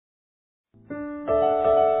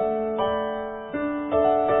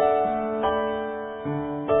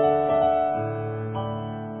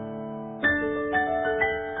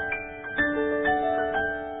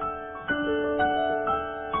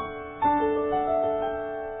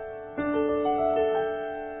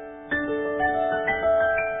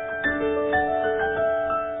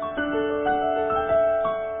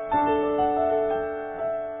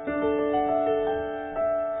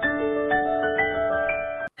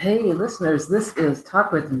Hey, listeners, this is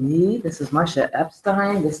Talk With Me. This is Marcia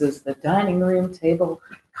Epstein. This is the dining room table,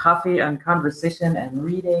 coffee and conversation and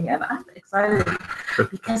reading. And I'm excited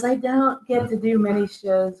because I don't get to do many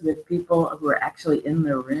shows with people who are actually in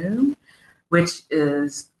the room, which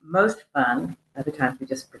is most fun. Other times we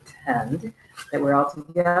just pretend that we're all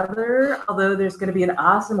together, although there's going to be an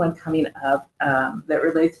awesome one coming up that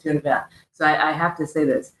relates to an event. So I have to say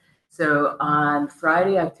this. So on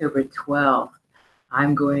Friday, October 12th,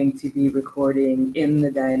 I'm going to be recording in the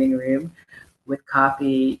dining room with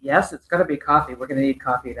coffee. Yes, it's going to be coffee. We're going to need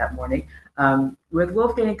coffee that morning. With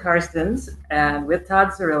Wolfgang Karstens and with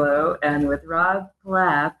Todd Cirillo and with Rod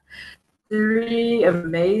Plath, three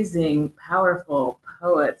amazing, powerful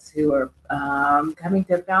poets who are coming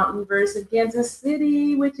to Fountain Verse in Kansas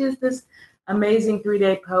City, which is this amazing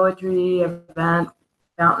 3-day poetry event.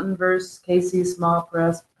 Fountain Verse, Casey Small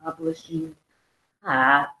Press Publishing.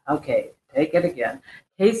 Okay, take it again.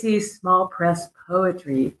 Casey's Small Press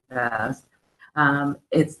Poetry Fest.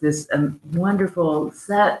 It's this wonderful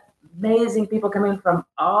set, amazing people coming from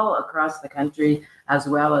all across the country, as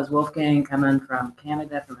well as Wolfgang coming from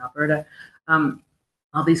Canada, from Alberta.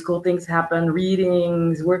 All these cool things happen,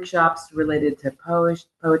 readings, workshops related to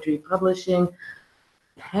poetry publishing,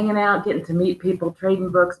 hanging out, getting to meet people,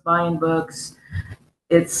 trading books, buying books.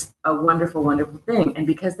 It's a wonderful, wonderful thing. And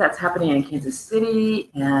because that's happening in Kansas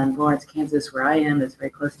City, and Lawrence, Kansas, where I am, is very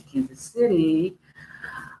close to Kansas City,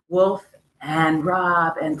 Wolf and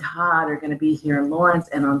Rob and Todd are going to be here in Lawrence.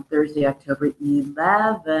 And on Thursday, October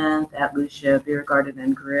 11th at Lucia Beer Garden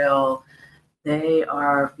and Grill, they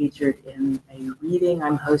are featured in a reading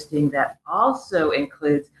I'm hosting that also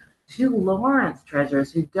includes two Lawrence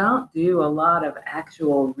treasures who don't do a lot of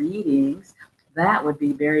actual readings. That would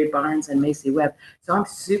be Barry Barnes and Macy Webb. So I'm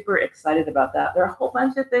super excited about that. There are a whole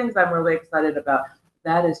bunch of things I'm really excited about.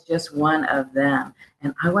 That is just one of them.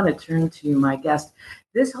 And I want to turn to my guest.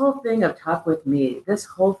 This whole thing of Talk With Me, this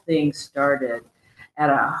whole thing started at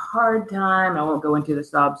a hard time. I won't go into the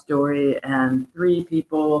sob story. And three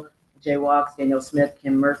people, Jay Walks, Daniel Smith,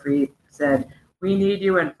 Kim Murphy, said, we need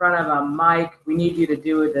you in front of a mic. We need you to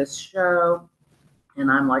do this show. And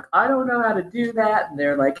I'm like, I don't know how to do that. And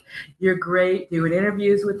they're like, you're great doing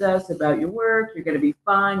interviews with us about your work. You're going to be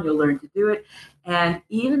fine. You'll learn to do it. And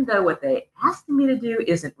even though what they asked me to do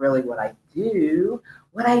isn't really what I do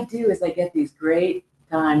is I get these great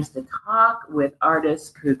times to talk with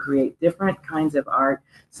artists who create different kinds of art,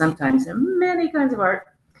 sometimes many kinds of art.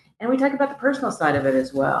 And we talk about the personal side of it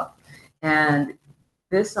as well. And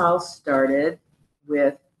this all started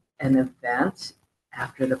with an event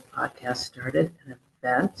after the podcast started, an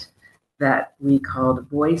event that we called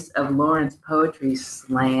Voice of Lawrence Poetry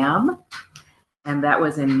Slam. And that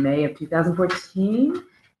was in May of 2014.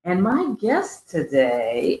 And my guest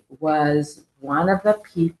today was one of the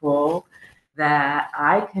people that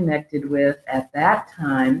I connected with at that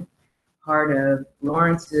time, part of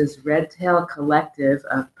Lawrence's Red Tail Collective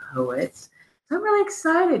of Poets. So I'm really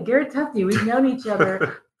excited. Garrett Tufte, we've known each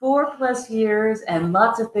other 4+ years, and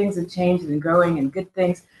lots of things have changed and growing and good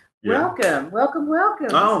things. Yeah. Welcome. Oh,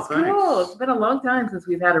 this is thanks. Cool. It's been a long time since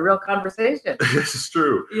we've had a real conversation. This is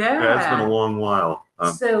true. Yeah, it's been a long while.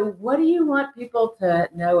 So what do you want people to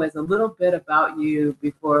know as a little bit about you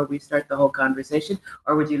before we start the whole conversation?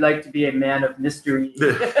 Or would you like to be a man of mystery?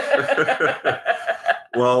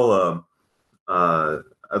 Well,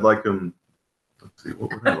 I'd like them. Let's see,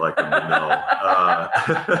 what would I like them to know?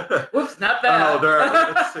 Whoops, not that.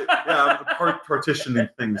 I'm partitioning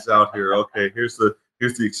things out here. Okay, here's the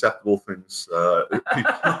acceptable things.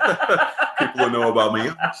 People who know about me,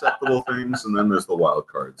 acceptable things, and then there's the wild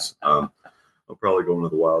cards. I'll probably go into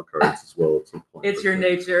the wild cards as well at some point. It's your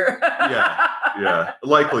nature. Yeah.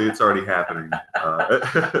 Likely, it's already happening.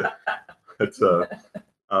 I've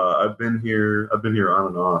been here on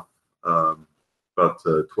and off about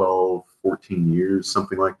 12, 14 years,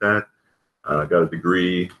 something like that. I got a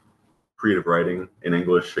degree, creative writing in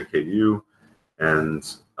English at KU, and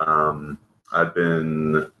I've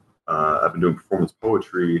been doing performance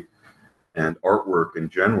poetry and artwork in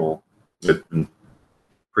general. It's been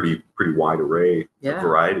pretty wide array, a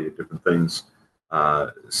variety of different things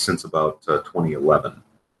since about 2011.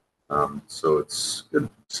 So it's good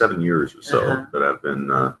 7 years or so that I've been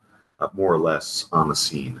more or less on the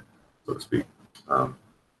scene, so to speak.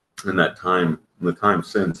 In the time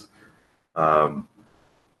since, I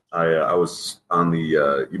was on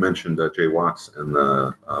the, you mentioned Jay Watts and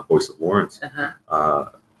the Voice of Lawrence. I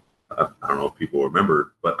don't know if people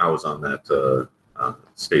remember, but I was on that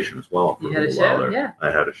station as well. You had a show, yeah.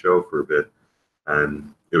 I had a show for a bit,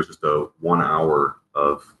 and it was just a 1 hour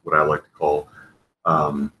of what I like to call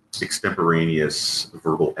extemporaneous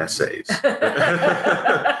verbal essays.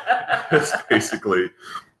 It's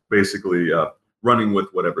basically running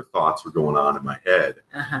with whatever thoughts were going on in my head,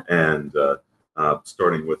 and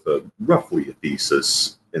starting with roughly a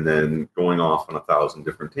thesis, and then going off on 1,000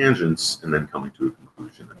 different tangents, and then coming to a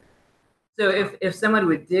conclusion. So if someone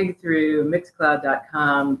would dig through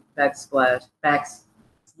Mixcloud.com /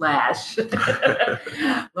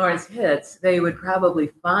 Lawrence Hits, they would probably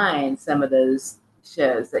find some of those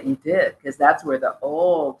shows that you did, because that's where the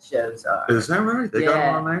old shows are. Is that right? They got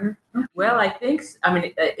them on there? Well, I think I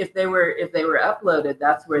mean, if they were uploaded,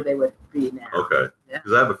 that's where they would be now. Okay,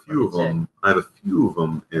 because I have a few of them. I have a few of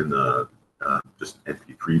them in just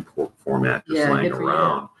MP3 format, just laying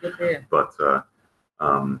around. But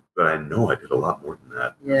I know I did a lot more than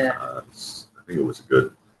that. Yeah. I think it was a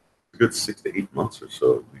good 6 to 8 months or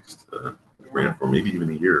so at least. Ran for maybe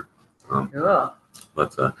even a year. Cool.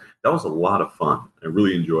 But that was a lot of fun. I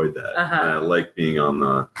really enjoyed that. And I like being on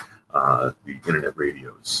the internet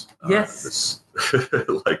radios. Yes.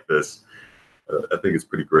 Like this. I think it's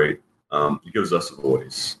pretty great. It gives us a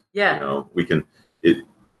voice. Yeah. You know, we can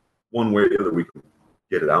one way or the other we can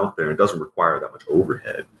get it out there. It doesn't require that much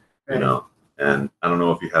overhead. Right. You know. And I don't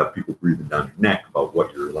know if you have people breathing down your neck about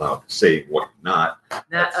what you're allowed to say and what you're not.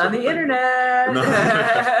 Not on the internet. No.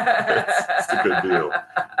 It's a good deal.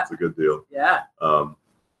 It's a good deal. Yeah.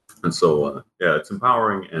 And so, it's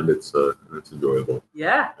empowering and it's enjoyable.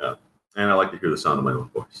 Yeah. Yeah. And I like to hear the sound of my own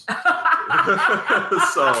voice.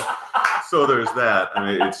 So there's that. I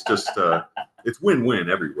mean, it's just, it's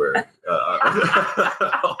win-win everywhere.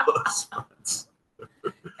 All those fronts.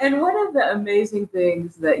 And one of the amazing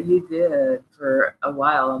things that you did for a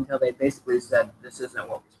while until they basically said, this isn't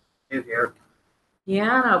what we do here,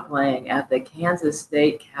 piano playing at the Kansas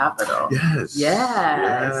State Capitol. Yes.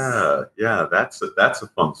 Yeah. That's a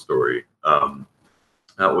fun story.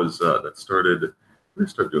 That started, when did I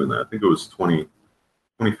start doing that? I think it was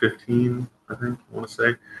 2015, I want to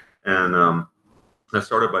say. And I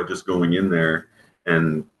started by just going in there,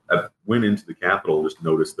 and I went into the Capitol, just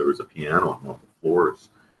noticed there was a piano on one of the floors.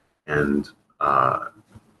 And I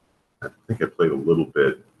think I played a little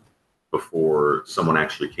bit before someone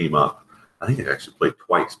actually came up. I think I actually played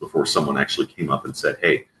twice before someone actually came up and said,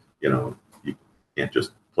 "Hey, you can't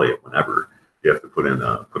just play it whenever. You have to put in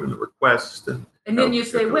a request." And then you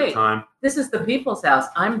say, "Wait, this is the people's house.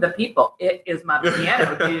 I'm the people. It is my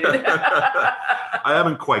piano, dude." I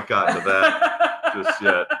haven't quite gotten to that just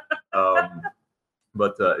yet,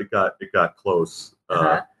 but it got close.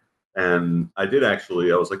 And I did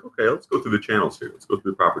actually. I was like, okay, let's go through the channels here. Let's go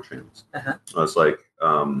through the proper channels. I was like,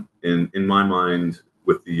 in my mind,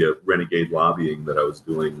 with the renegade lobbying that I was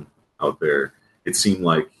doing out there, it seemed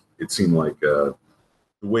like the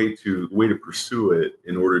way to pursue it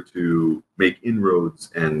in order to make inroads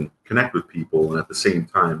and connect with people, and at the same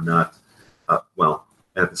time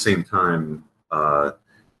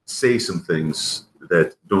say some things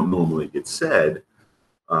that don't normally get said,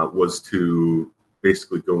 was to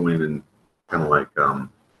basically go in and kind of like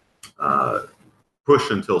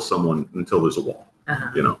push until there's a wall,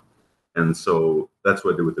 And so that's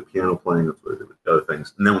what I did with the piano playing. That's what I did with the other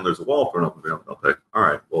things. And then when there's a wall thrown up, I'll say, all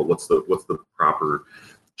right, well, what's the proper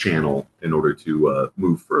channel in order to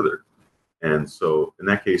move further? And so in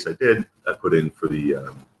that case, I put in for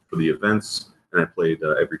the events, and I played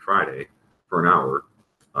every Friday for an hour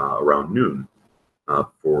around noon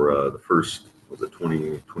for the first, was it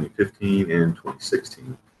 2015 and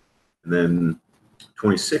 2016. And then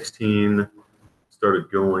 2016 started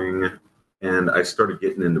going, and I started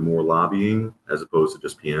getting into more lobbying as opposed to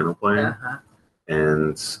just piano playing.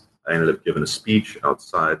 And I ended up giving a speech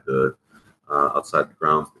outside the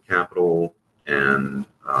grounds of the Capitol, and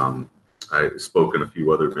I spoke in a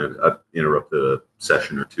few other events. I interrupted a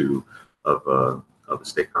session or two of the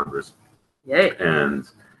state Congress. Yay! And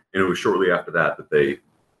it was shortly after that they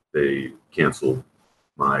canceled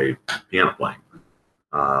my piano playing.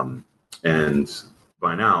 And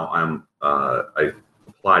by now I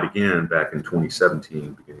applied again back in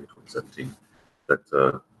 2017, beginning of 2017, that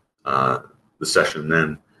the session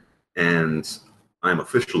then, and I'm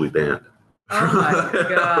officially banned. Oh my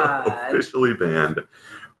God! Officially banned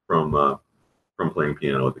from playing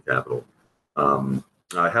piano at the Capitol.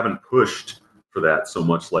 I haven't pushed for that so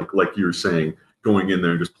much, like you were saying, going in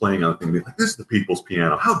there and just playing on things like, this is the people's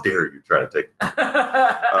piano. How dare you try to take it?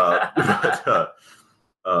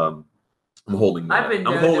 I'm holding that. I'm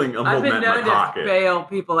holding that in my pocket. Bail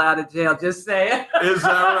people out of jail. Just saying. Is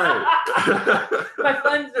that right? My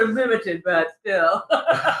funds are limited, but still.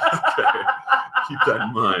 Okay. Keep that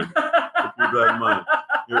in mind.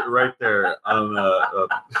 You're right there on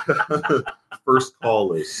first call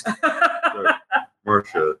list.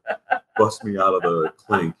 Marcia, bust me out of the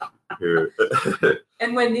clink here.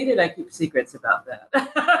 And when needed, I keep secrets about that.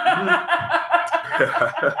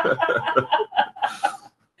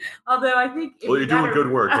 Although I think well, you're doing good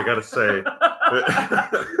work, I gotta say.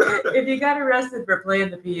 If you got arrested for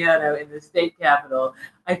playing the piano in the state capitol,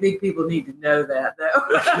 I think people need to know that, though.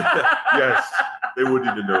 Yes, they would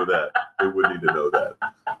need to know that. They would need to know that.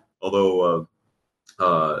 Although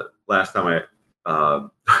last time I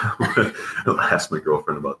asked my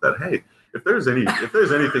girlfriend about that. Hey, if there's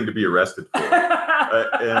anything to be arrested for,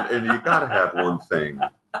 and you got to have one thing.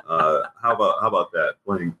 How about that?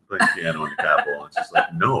 Playing piano in the Capitol. And it's just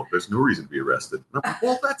like, no, there's no reason to be arrested. And I'm like,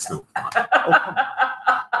 well, that's no fun. Oh,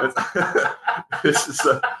 come on. This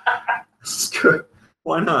is good.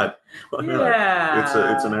 Why not? Why not?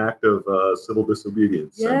 Yeah. It's an act of civil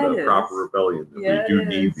disobedience and proper rebellion that we do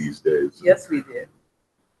need these days. Yes, we do.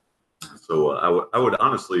 So I would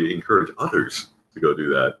honestly encourage others to go do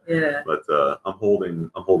that. Yeah. But I'm holding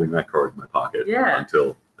that card in my pocket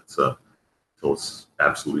until it's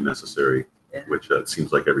absolutely necessary, which it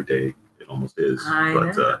seems like every day it almost is. I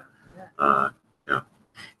know. Yeah.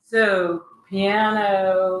 So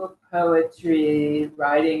piano, poetry,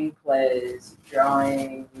 writing plays,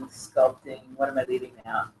 drawing, sculpting. What am I leaving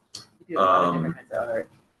out? You do a lot of different kinds of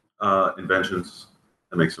art. Inventions.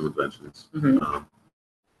 I make some inventions. Mm-hmm.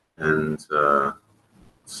 And let's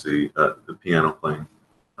see, the piano playing.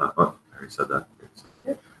 I already said that. Let's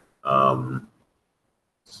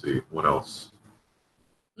see, what else?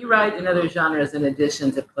 You write in other genres in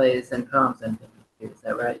addition to plays and poems and things, is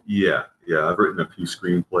that right? Yeah. I've written a few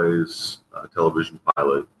screenplays, television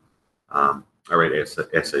pilot. I write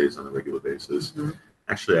essays on a regular basis. Mm-hmm.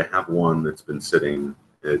 Actually, I have one that's been sitting.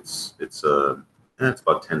 It's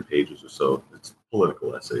about 10 pages or so. It's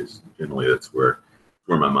political essays. Generally, that's where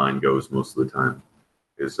my mind goes most of the time.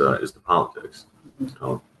 Is the politics. Mm-hmm.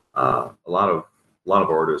 So, a lot of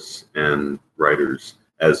artists and writers,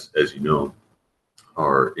 as you know,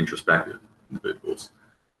 are introspective individuals,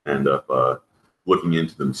 end up looking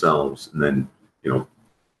into themselves and then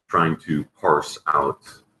trying to parse out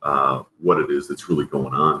what it is that's really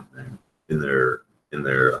going on in their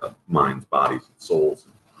minds, bodies, and souls,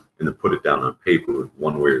 and then put it down on paper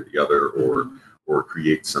one way or the other, or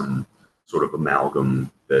create some sort of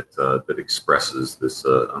amalgam that expresses this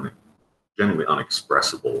generally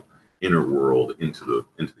unexpressible inner world into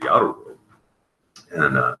the outer world.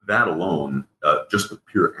 And that alone, just the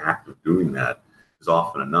pure act of doing that, is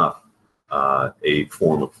often enough a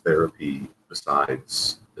form of therapy.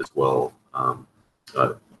 Besides, as well,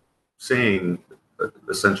 saying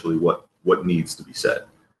essentially what needs to be said,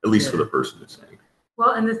 at least for the person who's saying.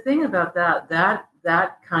 Well, and the thing about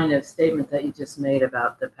that kind of statement that you just made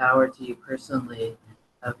about the power to you personally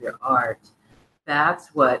of your art, that's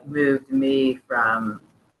what moved me from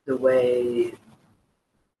the way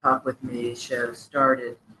Talk With Me show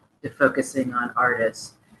started to focusing on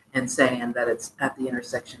artists and saying that it's at the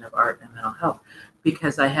intersection of art and mental health,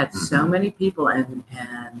 because I had so many people and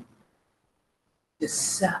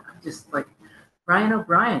just like Brian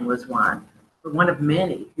O'Brien was one of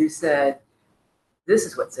many who said, this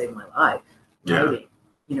is what saved my life. Writing.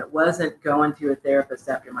 It wasn't going to a therapist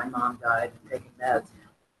after my mom died and taking meds.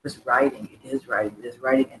 It was writing. It is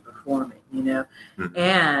writing and performing,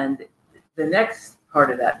 And the next part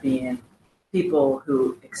of that being people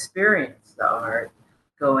who experience the art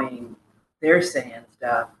going, they're saying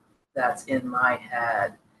stuff that's in my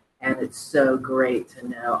head. And it's so great to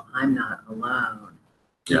know I'm not alone,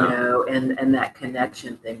 and that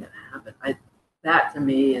connection thing that happened. That to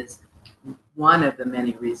me is one of the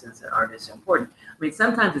many reasons that art is so important. I mean,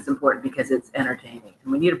 sometimes it's important because it's entertaining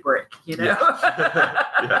and we need a break, Yeah,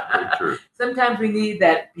 very true. Sometimes we need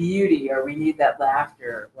that beauty or we need that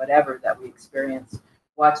laughter or whatever that we experience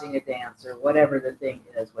watching a dance or whatever the thing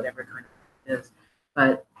is, whatever kind of it is.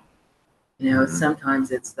 But,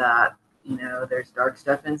 sometimes it's that, there's dark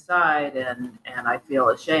stuff inside and I feel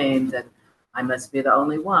ashamed and I must be the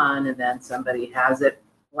only one. And then somebody has it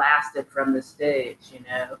blasted from the stage,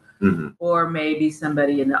 or maybe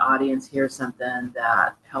somebody in the audience hears something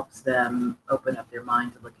that helps them open up their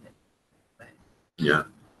mind to looking at it. Yeah.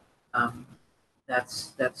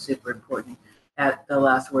 That's super important. At the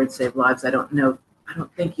Last Word Save Lives, I don't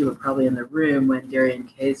think you were probably in the room when Darian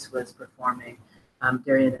Case was performing.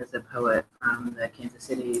 Darian is a poet from the Kansas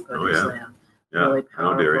City Poetry Slam. Yeah, really powerful.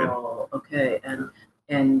 I know Darian. Okay,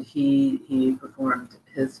 and he performed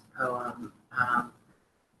his poem,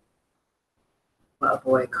 A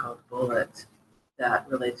Boy Called Bullet, that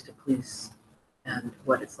relates to police and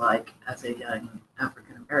what it's like as a young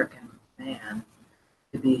African American man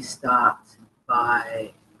to be stopped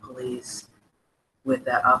by police with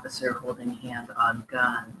that officer holding hand on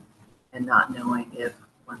gun and not knowing if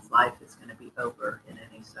one's life is going to be over in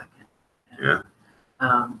any second. And,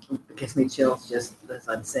 it gives me chills just as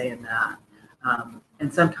I'm saying that.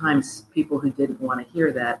 And sometimes people who didn't want to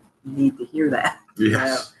hear that need to hear that.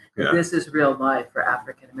 Yes. Yeah. This is real life for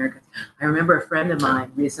African Americans. I remember a friend of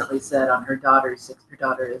mine recently said on her daughter is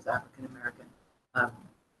African American.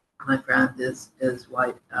 My friend is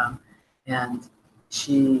white, and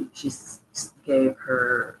she gave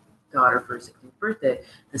her daughter for her 16th birthday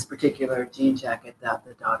this particular jean jacket that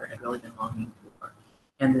the daughter had really been longing for.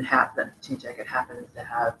 And the jean jacket happens to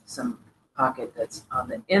have some pocket that's on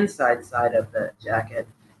the inside side of the jacket.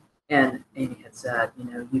 And Amy had said,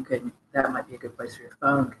 that might be a good place for your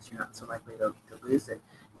phone because you're not so likely to lose it.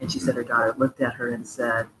 And she said her daughter looked at her and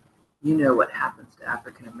said, you know what happens to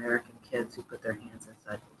African American kids who put their hands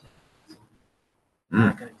inside the jackets. I'm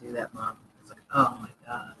not going to do that, Mom. It's like, oh my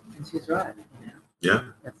God. And she's right. Yeah.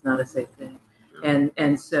 That's not a safe thing. Yeah.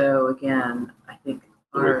 And so again, I think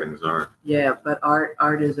the way things are. Yeah, but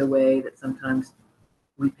art is a way that sometimes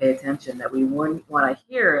we pay attention, that we wouldn't want to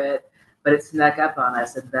hear it, but it snuck up on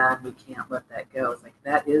us, and then we can't let that go. It's like,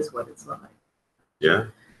 that is what it's like. Yeah.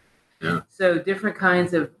 Yeah. So different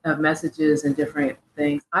kinds of messages and different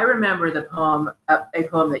things. I remember the poem, a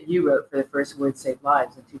poem that you wrote for the first Words Save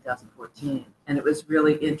Lives in 2014, and it was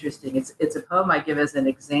really interesting. It's a poem I give as an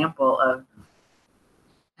example of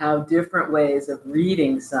how different ways of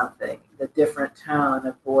reading something, the different tone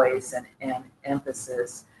of voice and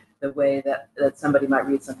emphasis, the way that somebody might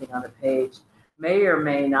read something on the page may or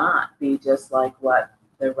may not be just like what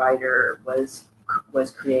the writer was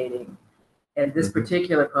creating. And this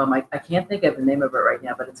particular poem, I can't think of the name of it right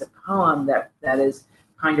now, but it's a poem that is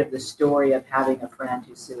kind of the story of having a friend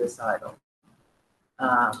who's suicidal.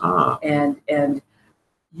 And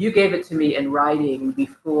you gave it to me in writing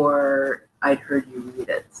before I'd heard you read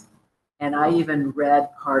it. And I even read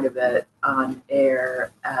part of it on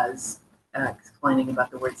air as explaining about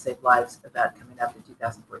the Words Save Lives event coming up in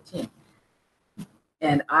 2014.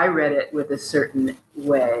 And I read it with a certain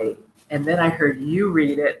way. And then I heard you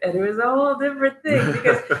read it, and it was a whole different thing.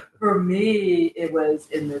 Because for me, it was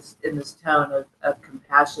in this tone of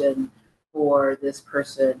compassion for this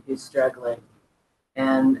person who's struggling.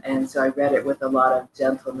 And so I read it with a lot of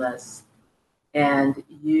gentleness. And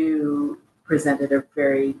you presented a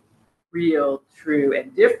very real, true,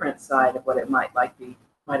 and different side of what it might be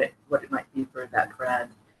for that friend,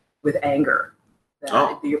 with anger.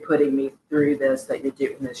 That you're putting me through this, that you're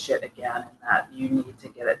doing this shit again, and that you need to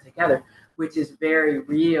get it together, which is very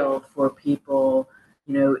real for people,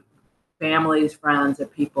 families, friends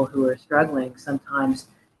of people who are struggling. Sometimes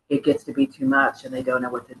it gets to be too much and they don't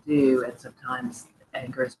know what to do, and sometimes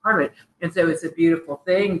anger is part of it. And so it's a beautiful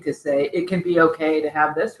thing to say it can be okay to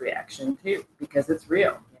have this reaction too, because it's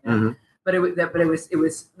real. Mm-hmm. But it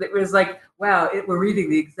was like, wow, we're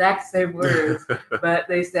reading the exact same words, but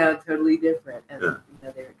they sound totally different. And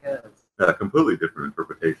there it goes. Yeah, completely different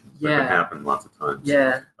interpretations. That can happen lots of times.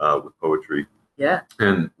 Yeah. With poetry. Yeah.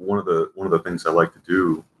 And one of the things I like to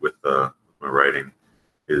do with my writing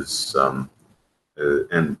is,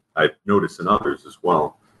 and I've noticed in others as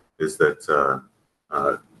well, is that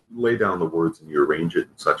lay down the words and you arrange it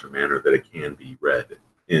in such a manner that it can be read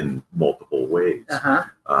in multiple ways,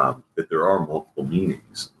 that there are multiple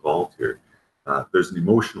meanings involved here. There's an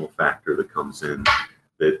emotional factor that comes in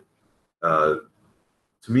that, to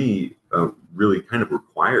me, really kind of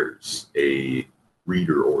requires a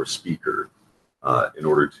reader or a speaker in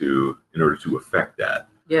order to affect that.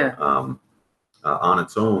 Yeah. On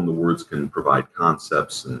its own, the words can provide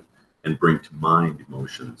concepts and bring to mind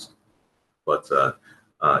emotions, but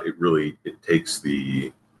it takes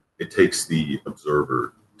the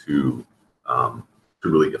observer to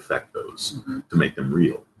really affect those, to make them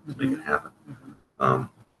real, to make it happen. Now,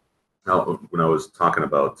 when I was talking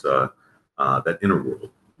about that inner world,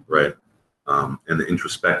 right, and the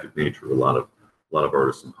introspective nature of a lot of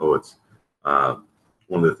artists and poets, one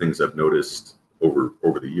of the things I've noticed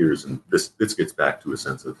over the years, and this gets back to a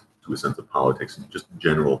sense of politics and just in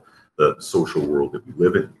general the social world that we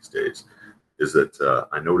live in these days, is that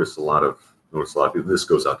I notice a lot of people. This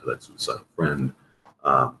goes out to that suicidal friend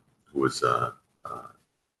who was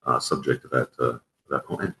subject to that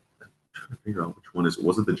poem. I'm trying to figure out which one is it.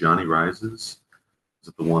 Was it the Johnny Rises? Is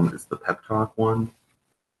it the one? It's the pep talk one,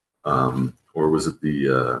 or was it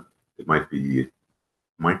the? It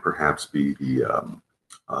might perhaps be the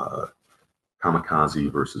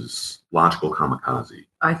kamikaze versus logical kamikaze.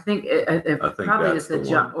 I think it probably is the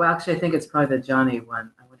John. Well, actually, I think it's probably the Johnny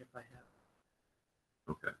one. I wonder if I have.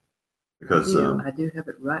 Okay. because I do have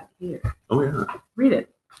it right here. oh yeah, Read it.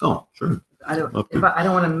 oh sure. I don't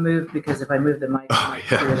want to move because if I move the mic, Oh, I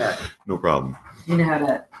screw it up. No problem. You know how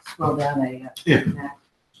to scroll down a Yeah. map?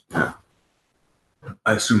 Yeah.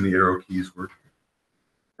 I assume the arrow keys work.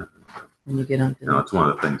 When you get onto It's one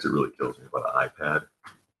of the things that really kills me about an iPad.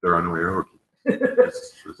 There are no arrow keys.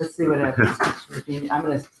 Let's see what happens. I'm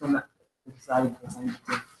going to send it to the side behind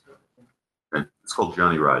you. Okay. It's called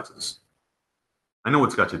Johnny Rises. I know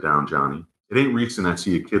what's got you down, Johnny. It ain't recent I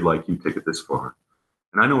see a kid like you take it this far.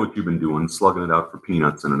 And I know what you've been doing, slugging it out for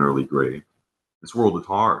peanuts in an early grave. This world is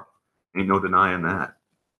hard. Ain't no denying that.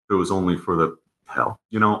 If it was only for the hell.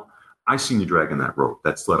 I seen you dragging that rope,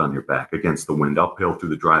 that sled on your back, against the wind, uphill through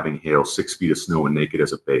the driving hail, 6 feet of snow and naked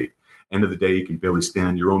as a babe. End of the day, you can barely stand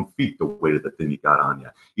on your own feet, the weight of the thing you got on you,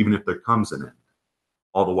 even if there comes an end.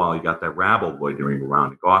 All the while, you got that rabble loitering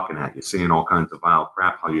around, gawking at you, saying all kinds of vile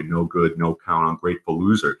crap, how you're no good, no count, ungrateful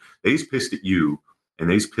loser. They's pissed at you, and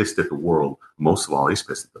they's pissed at the world. Most of all, they's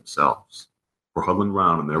pissed at themselves for huddling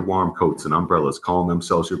around in their warm coats and umbrellas, calling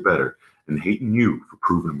themselves your better, and hating you for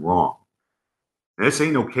proving them wrong. And this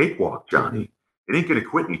ain't no cakewalk, Johnny. It ain't going to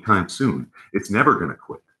quit anytime soon. It's never going to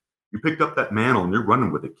quit. You picked up that mantle and you're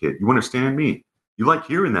running with it, kid. You understand me? You like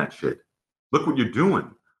hearing that shit. Look what you're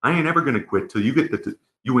doing. I ain't ever going to quit till you get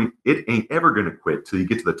it ain't ever going to quit till you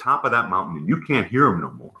get to the top of that mountain and you can't hear them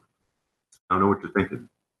no more. I don't know what you're thinking.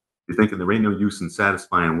 You're thinking there ain't no use in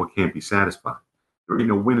satisfying what can't be satisfied. There ain't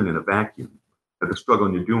no winning in a vacuum. That the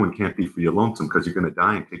struggling you're doing can't be for your lonesome because you're going to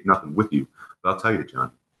die and take nothing with you. But I'll tell you,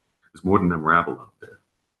 Johnny, there's more than them rabble out there.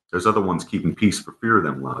 There's other ones keeping peace for fear of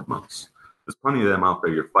them loudmouths. There's plenty of them out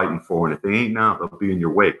there you're fighting for, and if they ain't now, they'll be in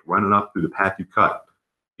your wake, running up through the path you cut.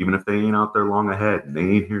 Even if they ain't out there long ahead, and they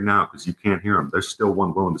ain't here now because you can't hear them, there's still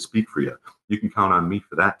one willing to speak for you. You can count on me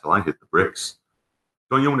for that till I hit the bricks.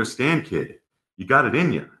 Don't you understand, kid? You got it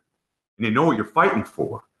in you, and you know what you're fighting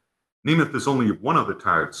for. And even if there's only one other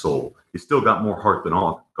tired soul, you still got more heart than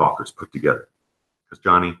all gawkers put together. Because,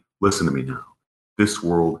 Johnny, listen to me now. This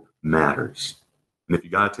world matters. And if you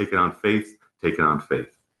got to take it on faith, take it on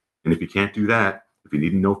faith. And if you can't do that, if you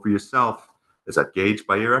need to know for yourself, as I've gauged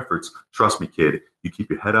by your efforts, trust me, kid, you keep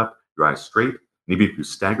your head up, your eyes straight, and even if you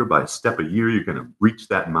stagger by a step a year, you're going to reach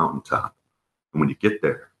that mountaintop. And when you get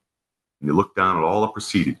there, and you look down at all that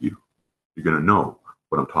preceded you, you're going to know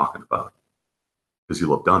what I'm talking about. Because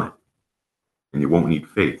you'll have done it. And you won't need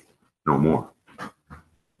faith no more.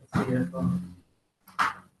 That's beautiful.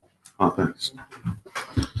 Oh, thanks.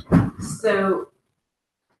 So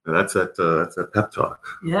that's that pep talk.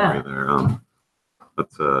 Yeah. Right there.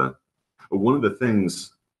 But one of the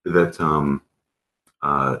things that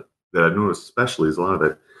that I've noticed especially is a lot of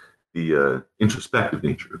it, the introspective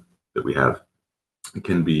nature that we have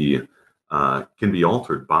can be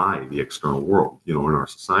altered by the external world. In our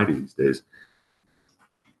society these days.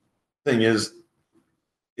 Thing is,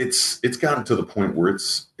 it's gotten to the point where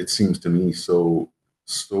it seems to me so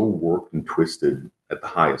warped and twisted at the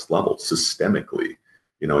highest level systemically.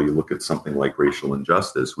 You look at something like racial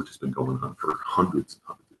injustice, which has been going on for hundreds and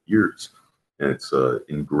hundreds of years, and it's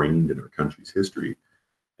ingrained in our country's history.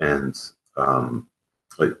 And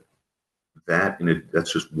like that, and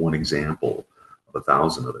that's just one example of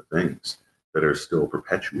 1,000 other things that are still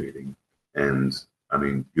perpetuating. And I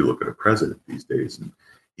mean, you look at a president these days, and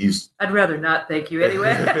I'd rather not, thank you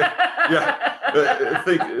anyway. Yeah.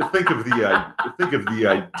 Think of the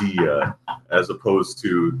idea as opposed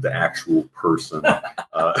to the actual person.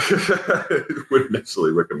 Wouldn't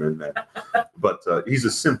necessarily recommend that, but he's a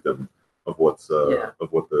symptom of what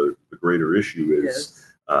the greater issue is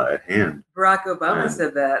at hand. Barack Obama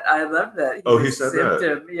said that. I love that. He said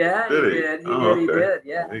symptom. That. Yeah, did he he? did. He did.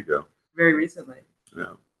 Yeah. There you go. Very recently.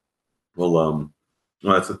 Yeah. Well,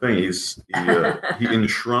 that's the thing. He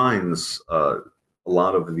enshrines a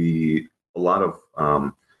lot of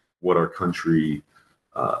what our country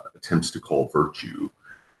attempts to call virtue,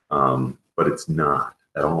 but it's not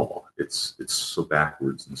at all. It's so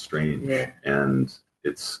backwards and strange, and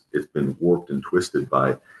it's been warped and twisted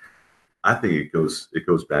by. I think it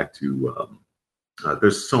goes back to.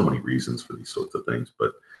 There's so many reasons for these sorts of things,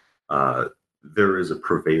 but there is a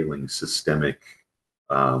prevailing systemic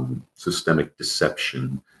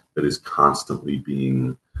deception that is constantly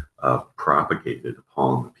being propagated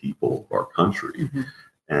upon the people of our country. Mm-hmm.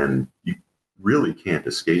 And you really can't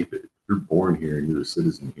escape it. If you're born here and you're a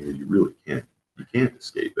citizen here, you really can't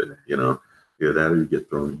escape it. Either that or you get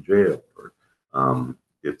thrown in jail, or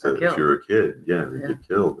if you're a kid, you get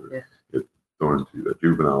killed, or get thrown into a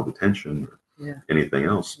juvenile detention, or anything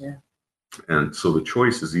else. Yeah. And so the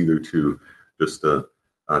choice is either to just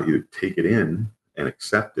either take it in and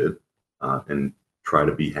accept it and try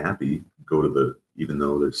to be happy. Go to even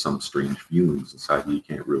though there's some strange feelings inside you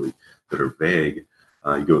can't really, that are vague,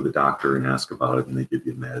 you go to the doctor and ask about it, and they give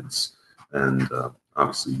you meds. And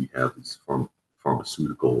obviously, you have these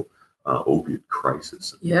pharmaceutical opiate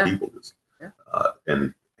crisis. Yeah. People just,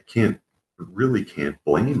 and I really can't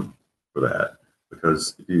blame them for that,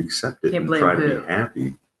 because if you accept it and try to be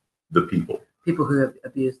happy, the people who have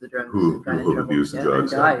abused the drugs, who have abused the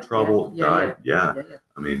drugs, got in trouble, died. Yeah.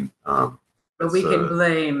 I mean, but we can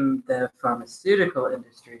blame the pharmaceutical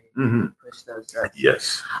industry to push those drugs.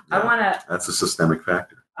 Yes. Yeah. That's a systemic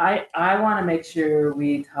factor. I want to make sure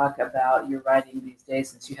we talk about your writing these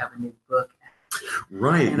days, since you have a new book.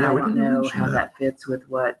 Right. And I don't know how that fits with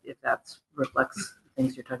if that reflects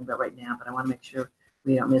things you're talking about right now, but I want to make sure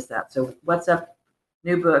we don't miss that. So what's up?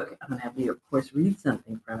 New book. I'm going to have you, of course, read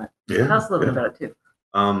something from it. Yeah, tell us a little bit about it too.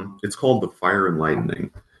 It's called The Fire and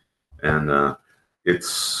Lightning, and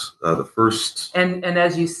it's the first. And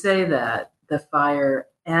as you say that, the fire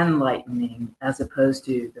and lightning, as opposed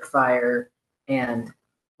to the fire and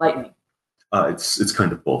lightning. It's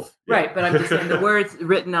kind of both. Yeah. Right, but I'm just saying the words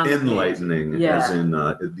written on enlightening, as in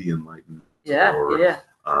the enlightenment. Yeah,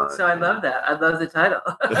 so I love that. I love the title.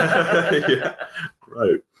 Yeah,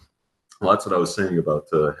 right. Well, that's what I was saying about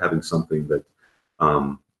having something that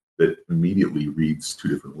that immediately reads two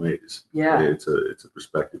different ways. Yeah, it's a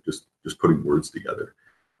perspective, just putting words together,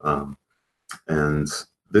 and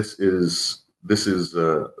this is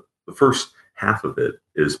the first half of it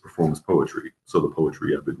is performance poetry. So the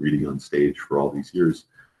poetry I've been reading on stage for all these years,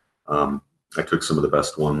 I took some of the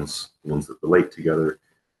best ones, the ones that relate together,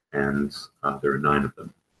 and there are 9 of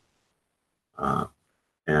them,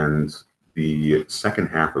 and the second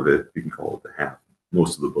half of it, you can call it the half.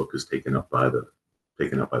 Most of the book is taken up by the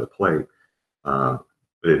play, but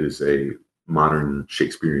it is a modern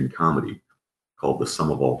Shakespearean comedy called The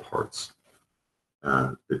Sum of All Parts.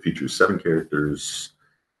 It features 7 characters,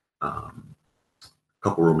 a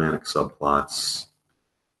couple romantic subplots,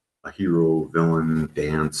 a hero, villain,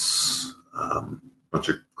 dance, bunch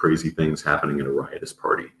of crazy things happening at a riotous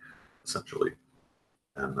party, essentially,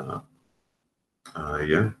 and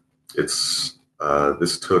it's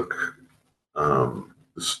this took the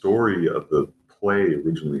story of the play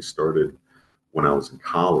originally started when I was in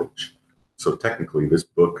college. So technically, this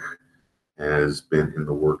book has been in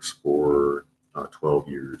the works for 12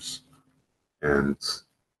 years, and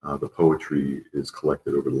the poetry is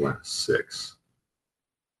collected over the last 6.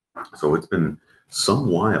 So it's been some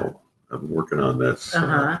while I've been working on this,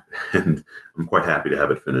 and I'm quite happy to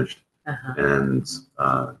have it finished and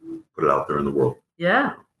put it out there in the world.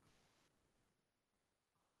 Yeah.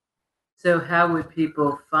 So how would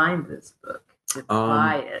people find this book to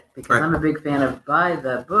buy it? Because I'm a big fan of buy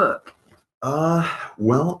the book.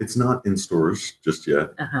 Well, it's not in stores just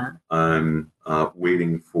yet. I'm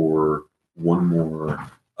waiting for one more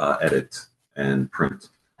edit and print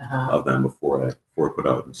of them before I put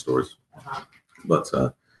out in stores. But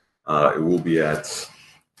it will be at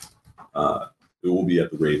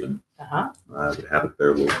the Raven. I would have it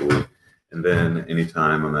there locally, and then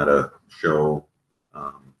anytime I'm at a show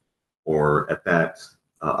or at that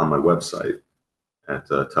on my website at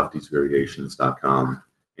tuftiesvariations.com,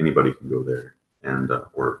 anybody can go there and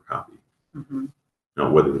order a copy.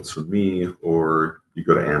 Whether it's from me or you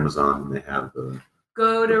go to Amazon and they have the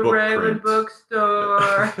Raven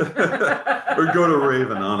Bookstore or go to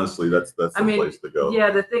Raven. Honestly, that's the place to go. Yeah,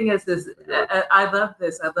 the thing is I love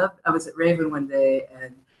this. I was at Raven one day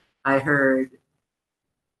and I heard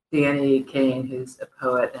Danny Kane, who's a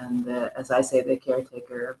poet and as I say, the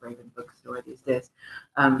caretaker of Raven Bookstore these days.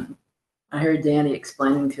 I heard Danny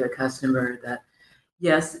explaining to a customer that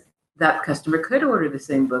yes, that customer could order the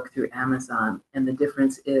same book through Amazon, and the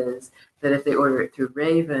difference is that if they order it through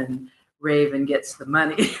Raven gets the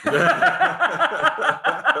money.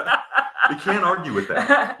 You can't argue with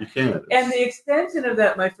that. You can't. And the extension of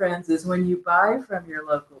that, my friends, is when you buy from your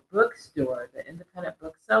local bookstore, the independent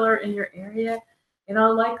bookseller in your area, in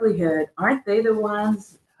all likelihood, aren't they the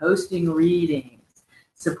ones hosting readings,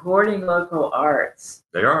 supporting local arts?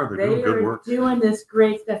 They are. They're doing good work. Doing this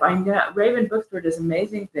great stuff. I know Raven Bookstore does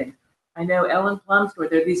amazing things. I know Ellen Plum Store.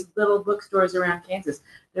 There are these little bookstores around Kansas.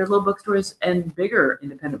 There are little bookstores and bigger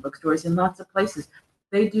independent bookstores in lots of places.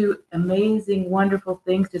 They do amazing, wonderful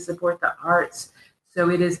things to support the arts. So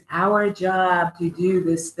it is our job to do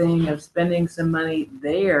this thing of spending some money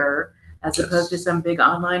there as opposed to some big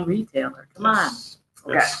online retailer. Come on.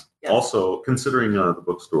 Okay. Yes. Also, considering the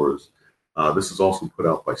bookstores, this is also put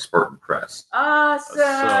out by Spartan Press. Awesome! So it's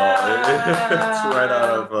right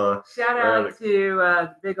out of... Shout out to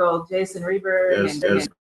big old Jason Reberg.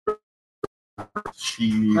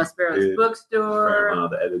 She Prospero's did a fair Bookstore. amount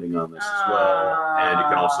of the editing on this as well, and you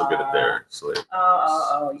can also get it there.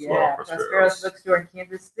 Yeah. Prospero's Bookstore in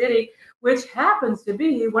Kansas City, which happens to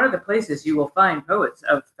be one of the places you will find poets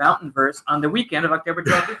of fountain verse on the weekend of October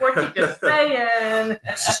 12th through 14th. Just saying.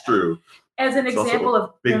 This is true. As an example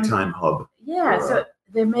of big time hub. Yeah, so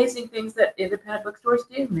the amazing things that independent bookstores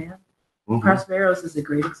do, man. Mm-hmm. Prospero's is a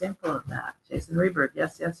great example of that. Jason Reberg,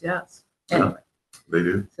 yes. Anyway. They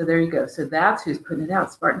do. So there you go. So that's who's putting it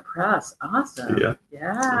out. Spartan Press. Awesome. Yeah.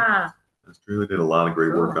 That's true. They did a lot of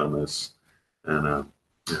great work on this. And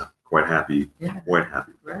quite happy. Yeah. Quite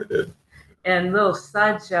happy what they did. And little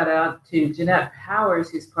side shout out to Jeanette Powers,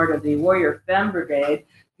 who's part of the Warrior Femme Brigade,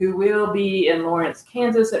 who will be in Lawrence,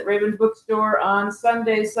 Kansas at Raven Bookstore on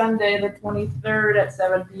Sunday the 23rd at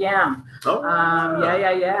 7 p.m. Oh, yeah.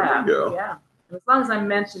 There you go. Yeah. As long as I'm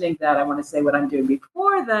mentioning that, I want to say what I'm doing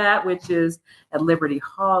before that, which is at Liberty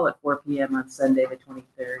Hall at 4 p.m. on Sunday the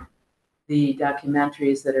 23rd. The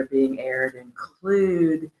documentaries that are being aired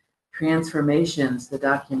include Transformations, the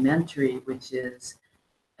documentary, which is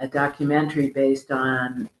a documentary based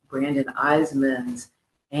on Brandon Eisman's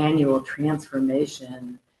annual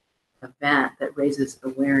transformation event that raises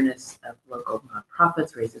awareness of local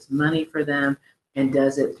nonprofits, raises money for them, and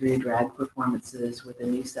does it through drag performances with a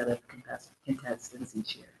new set of contestants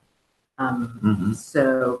each year.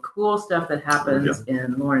 So cool stuff that happens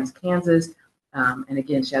in Lawrence, Kansas. And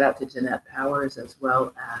again, shout out to Jeanette Powers as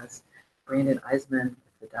well as Brandon Eisman,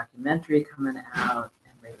 the documentary coming out,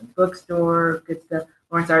 and Raven Bookstore, good stuff.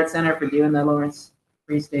 Lawrence Art Center for doing the Lawrence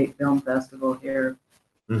Free State Film Festival here.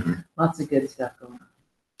 Lots of good stuff going on.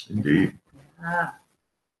 Indeed. Yeah.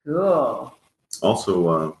 Cool.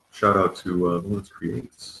 Also, shout out to Lawrence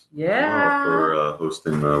Creates. For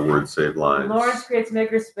hosting Word Save Lives. Lawrence Creates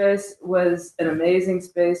Makerspace was an amazing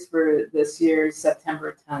space for this year's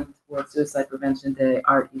September 10th World Suicide Prevention Day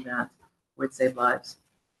art event, Word Save Lives.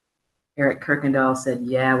 Eric Kirkendall said,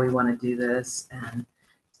 yeah, we want to do this. And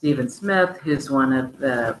Stephen Smith, who's one of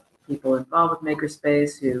the people involved with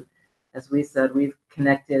Makerspace, who, as we said, we've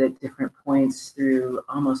connected at different points through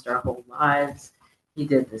almost our whole lives. He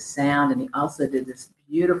did the sound, and he also did this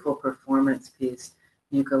beautiful performance piece,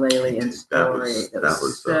 Ukulele and Story. That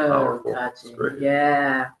was so powerful. Touching.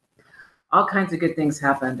 Yeah. All kinds of good things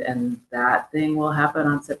happened, and that thing will happen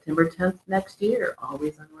on September 10th next year,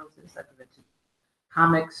 always on World Suicide Prevention.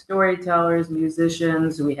 Comic storytellers,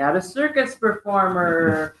 musicians. We had a circus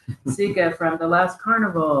performer, Sika from The Last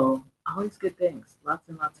Carnival. Always good things. Lots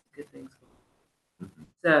and lots of good things.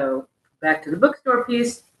 So back to the bookstore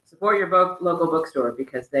piece. Support your local bookstore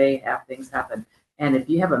because they have things happen. And if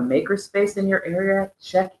you have a makerspace in your area,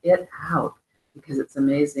 check it out because it's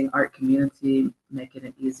amazing art community, making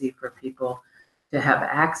it easy for people to have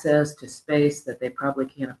access to space that they probably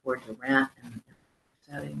can't afford to rent in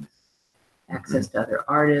settings, access to other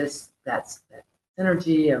artists. That's that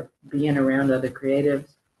synergy of being around other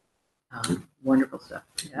creatives. Wonderful stuff.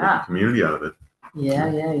 Yeah. Make a community out of it.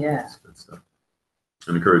 Yeah. That's good stuff.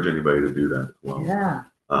 I encourage anybody to do that as well. Yeah.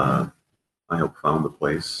 I helped found the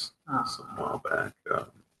place some while back. It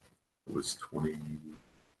was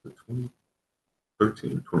 2013,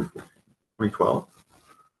 2014, 2012. I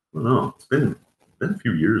don't know. It's been a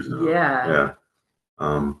few years now. Yeah.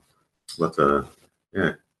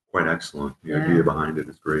 Quite excellent. The idea behind it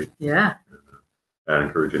is great. Yeah. And, I'd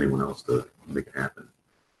encourage anyone else to make it happen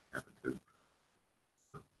too.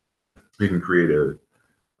 You can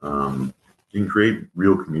create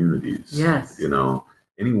real communities. Yes.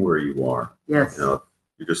 Anywhere you are. Yes.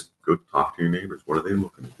 You just go talk to your neighbors. What are they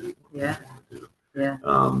looking to do? Yeah.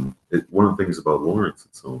 One of the things about Lawrence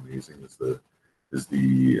that's so amazing is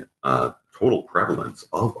the total prevalence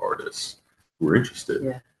of artists who are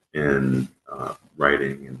interested in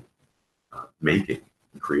writing and making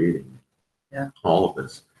and creating all of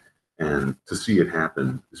this. And to see it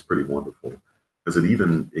happen is pretty wonderful because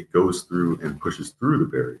it goes through and pushes through the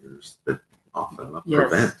barriers that often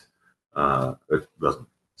prevent. It doesn't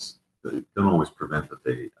always prevent that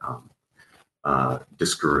they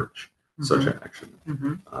discourage such action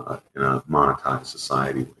in a monetized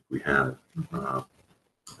society like we have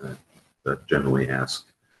that generally ask,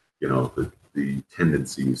 the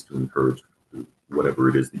tendencies to encourage whatever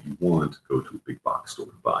it is that you want, go to a big box store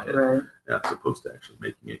and buy it, as opposed to actually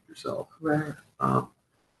making it yourself. Right.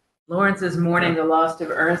 Lawrence is mourning the loss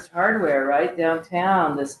of Ernst Hardware, right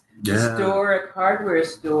downtown. This historic hardware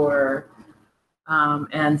store.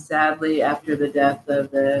 And sadly, after the death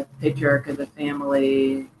of the patriarch of the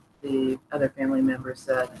family, the other family members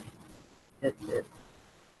said it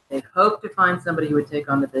They hoped to find somebody who would take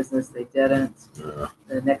on the business. They didn't.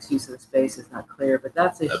 The next use of the space is not clear, but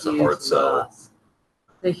that's a huge hard sell. loss.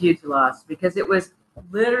 It's a huge loss because it was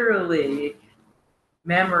literally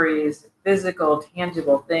memories, physical,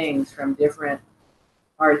 tangible things from different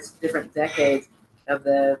parts, different decades of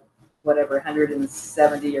the whatever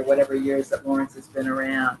 170 or whatever years that Lawrence has been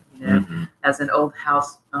around. As an old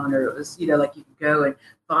house owner, it was like you could go and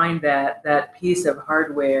find that piece of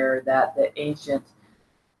hardware that the ancient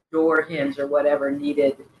door hinge or whatever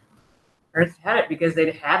needed. Earth had it because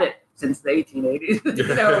they'd had it since the 1880s,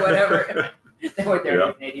 whatever. They weren't there in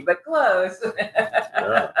 1880, but close.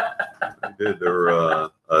 Yeah, they did. They were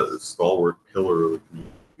a stalwart pillar of the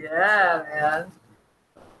community. Yeah, man.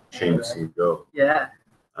 Shame to see them go. Yeah.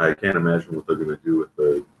 I can't imagine what they're going to do with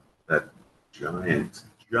that giant.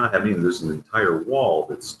 I mean, there's an entire wall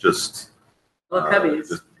that's just cubbies,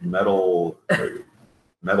 just metal cabinet.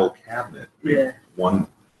 I mean, yeah. One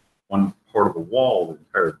part of the wall, the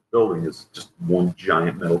entire building is just one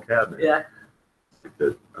giant metal cabinet. Yeah.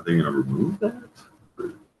 Are they going to remove that?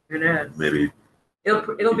 Who knows? Maybe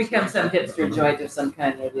it'll become some hipster joint of some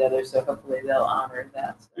kind or the other. So hopefully they'll honor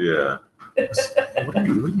that. Yeah. What do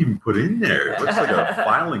you even put in there? It looks like a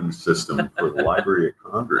filing system for the Library of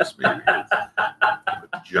Congress, maybe.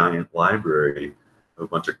 A giant library, a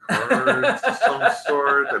bunch of cards of some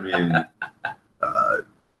sort. I mean,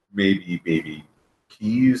 maybe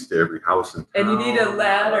keys to every house in town. And you need a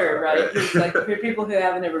ladder, right? It's like for people who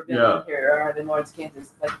haven't ever been in here or in Lawrence,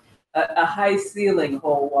 Kansas, like a high ceiling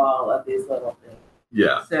whole wall of these little things.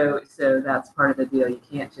 Yeah. So that's part of the deal. You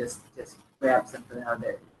can't just grab something out of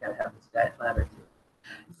there. You got to have this giant ladder too.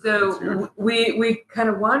 So we kind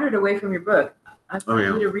of wandered away from your book. I'd like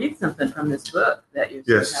you to read something from this book that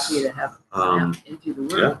you're so happy to have into the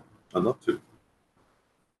world. Yeah, I'd love to.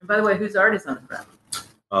 And by the way, whose art is on the front?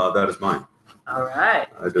 That is mine. All right.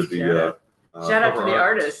 I did the shout out to the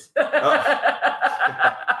artist.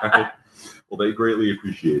 Well, they greatly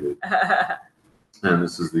appreciate it. And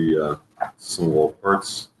this is the some wall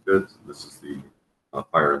parts bit. This is the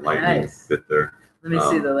fire and lightning bit there. Let me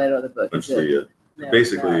see the layout of the book.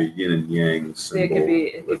 Basically, yin and yang symbol.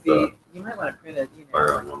 It could be. You might want to print it.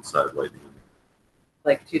 Fire on one side, lightning.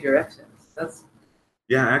 Like two directions.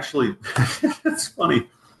 Actually, it's funny.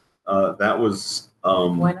 That was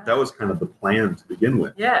kind of the plan to begin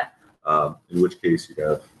with. Yeah. In which case you'd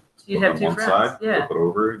have two one side, flip it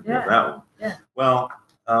over, and that one. Yeah. Well,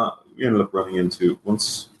 we ended up running into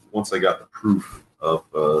once I got the proof of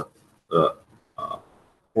the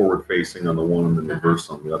forward facing on the one and then reverse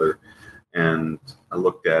on the other, and I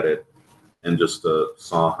looked at it and just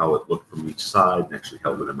saw how it looked from each side and actually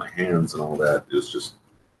held it in my hands and all that. It was just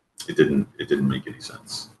it didn't make any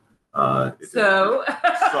sense.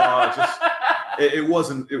 It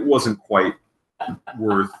wasn't quite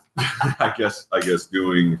worth I guess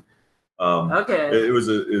doing. It was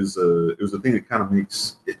a thing that kind of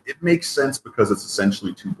makes sense because it's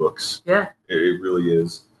essentially two books. Yeah, it really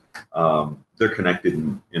is. They're connected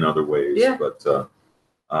in other ways. Yeah. But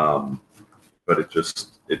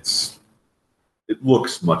it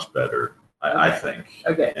looks much better. I think.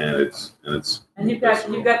 Okay. And you've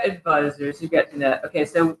got advisors. You've got Okay,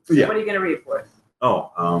 so what are you going to read for us?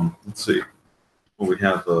 Oh, let's see. Well, we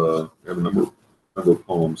have a number of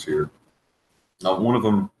poems here. One of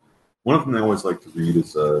them I always like to read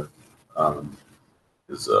is a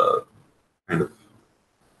kind of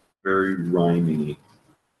very rhymey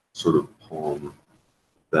sort of poem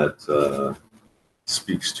that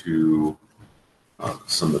speaks to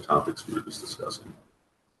some of the topics we were just discussing.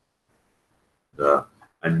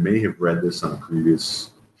 I may have read this on a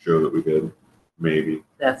previous show that we did. Maybe.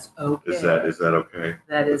 That's okay. Is that okay?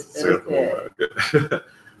 That is okay.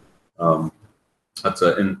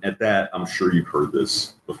 And at that, I'm sure you've heard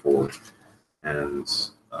this before, and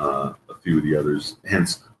a few of the others.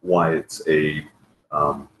 Hence, why it's a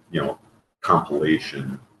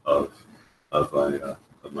compilation of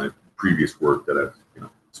my previous work that I've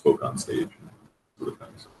spoke on stage and sort of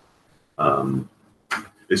things.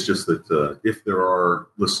 It's just that if there are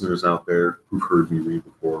listeners out there who've heard me read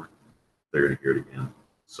before, they're going to hear it again.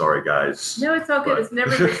 Sorry, guys. No, it's all good. It's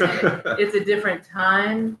never the same. It's a different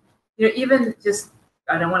time. Even just,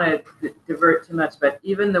 I don't want to divert too much, but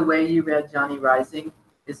even the way you read Johnny Rising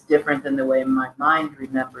is different than the way my mind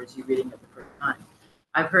remembers you reading it the first time.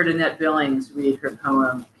 I've heard Annette Billings read her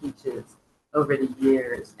poem Peaches over the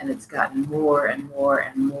years, and it's gotten more and more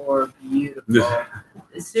and more beautiful.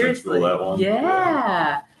 Seriously. That one.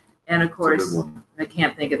 Yeah. And of course, I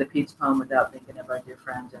can't think of the Peach poem without thinking of our dear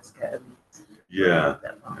friend Jessica Elise. Yeah.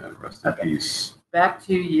 Rest in peace. Back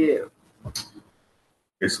to you.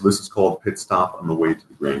 Okay, so this is called Pit Stop on the Way to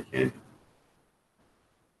the Grand Canyon.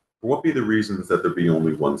 For what be the reasons that there be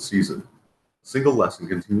only one season? A single lesson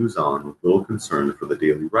continues on with little concern for the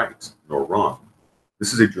daily right, nor wrong.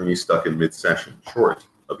 This is a journey stuck in mid-session, short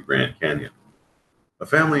of the Grand Canyon. A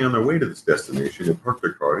family on their way to this destination had parked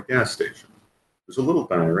their car at a gas station. There's a little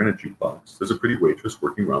diner and a jukebox. There's a pretty waitress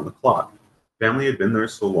working round the clock. Family had been there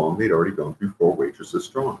so long they'd already gone through 4 waitresses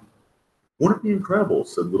strong. Won't it be incredible,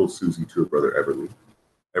 said little Susie to her brother Everly.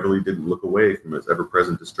 Everly didn't look away from his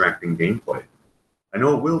ever-present distracting gameplay. I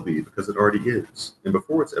know it will be, because it already is, and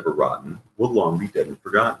before it's ever rotten, will long be dead and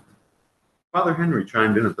forgotten. Father Henry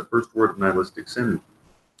chimed in at the first word of nihilistic sin.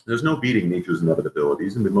 There's no beating nature's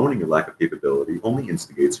inevitabilities, and bemoaning a lack of capability only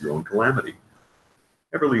instigates your own calamity.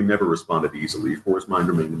 Everly never responded easily, for his mind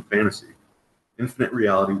remained in fantasy. Infinite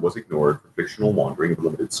reality was ignored for fictional wandering of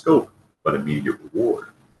limited scope, but immediate reward.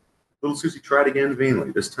 Little Susie tried again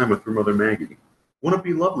vainly, this time with her mother Maggie. Won't it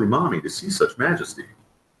be lovely, Mommy, to see such majesty?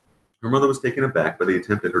 Her mother was taken aback by the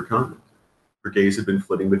attempt at her comment. Her gaze had been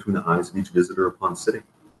flitting between the eyes of each visitor upon sitting.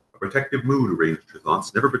 A protective mood arranged her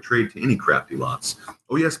thoughts, never betrayed to any crafty lots.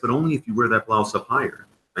 Oh yes, but only if you wear that blouse up higher.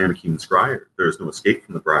 I am a keen scryer. There is no escape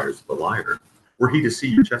from the briars of the liar. Were he to see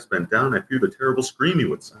your chest bent down, I fear the terrible scream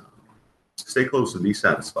you would sound. Stay close and be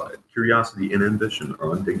satisfied. Curiosity and ambition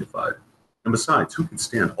are undignified. And besides, who can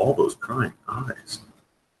stand all those prying eyes?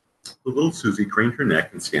 The little Susie craned her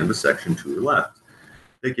neck and scanned the section to her left.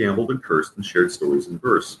 They gambled and cursed and shared stories in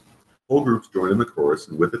verse. Whole groups joined in the chorus,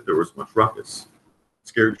 and with it there was much ruckus.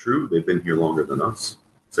 Scared true, they've been here longer than us,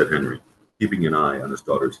 said Henry, keeping an eye on his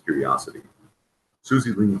daughter's curiosity.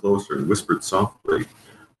 Susie leaned closer and whispered softly,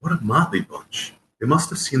 What a motley bunch! They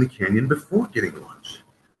must have seen the canyon before getting lunch.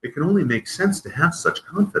 It can only make sense to have such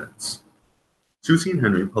confidence. Susie and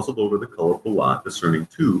Henry puzzled over the colorful lot, discerning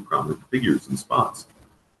 2 prominent figures in spots.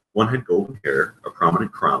 One had golden hair, a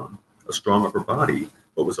prominent crown, a strong upper body,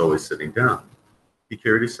 but was always sitting down. He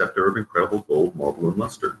carried a scepter of incredible gold, marble, and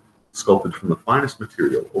luster, sculpted from the finest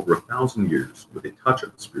material over 1,000 years, with a touch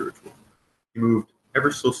of the spiritual. He moved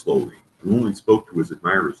ever so slowly, and only spoke to his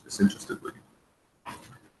admirers disinterestedly.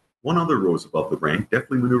 One other rose above the rank,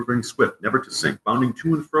 deftly maneuvering swift, never to sink, bounding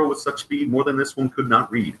to and fro with such speed more than this one could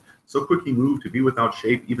not read. So quick he moved, to be without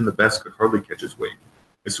shape, even the best could hardly catch his weight.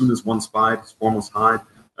 As soon as one spied his formless hide,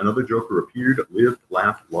 another joker appeared, lived,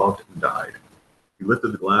 laughed, loved, and died. He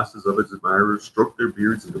lifted the glasses of his admirers, stroked their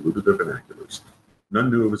beards, and diluted their vernaculars. None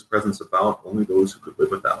knew of his presence about, only those who could live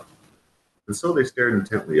without. And so they stared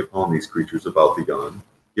intently upon these creatures about the dawn,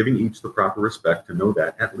 giving each the proper respect to know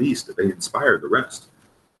that, at least, they inspired the rest.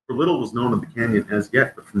 For little was known of the canyon as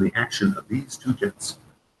yet, but from the action of these 2 gents.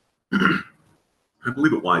 I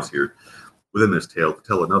believe it wise here, within this tale, to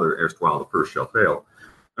tell another, erstwhile the first shall fail.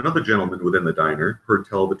 Another gentleman within the diner heard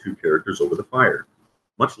tell of the 2 characters over the fire.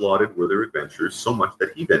 Much lauded were their adventures, so much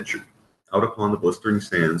that he ventured, out upon the blistering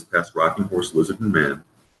sands, past rocking horse, lizard, and man,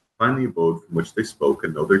 find the abode from which they spoke,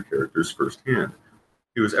 and know their characters firsthand.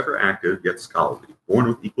 He was ever active, yet scholarly, born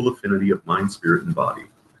with equal affinity of mind, spirit, and body.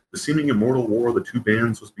 The seeming immortal war of the 2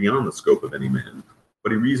 bands was beyond the scope of any man,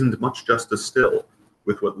 but he reasoned much justice still,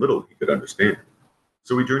 with what little he could understand.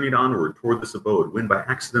 So he journeyed onward toward this abode, when by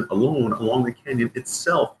accident alone along the canyon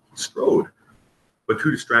itself he strode. But too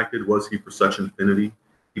distracted was he for such infinity,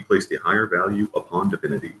 he placed a higher value upon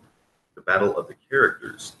divinity. The battle of the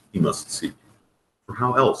characters he must seek, for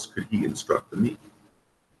how else could he instruct the meek?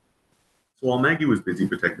 So while Maggie was busy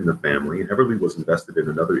protecting the family, and Everly was invested in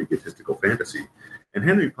another egotistical fantasy, and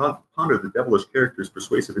Henry pondered the devilish character's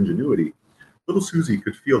persuasive ingenuity, little Susie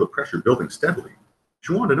could feel the pressure building steadily.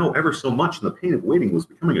 She wanted to know ever so much, and the pain of waiting was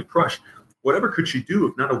becoming a crush. Whatever could she do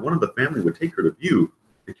if not a one of the family would take her to view?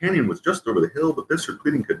 The canyon was just over the hill, but this her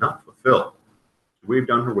pleading could not fulfill. She waved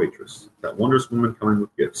down her waitress, that wondrous woman coming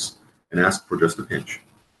with gifts, and asked for just a pinch.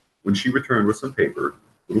 When she returned with some paper,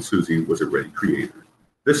 little Susie was a ready creator.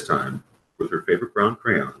 This time, with her favorite brown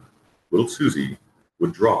crayon, little Susie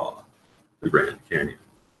would draw the Grand Canyon.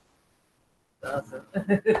 Awesome.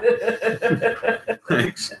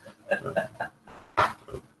 Thanks.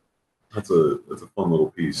 That's a fun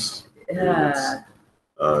little piece. Yeah.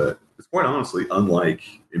 It's quite honestly unlike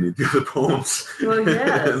any of the other poems Well,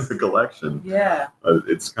 yes. in the collection. Yeah.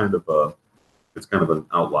 It's kind of an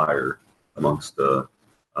outlier amongst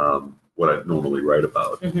what I normally write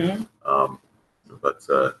about. Mm-hmm. But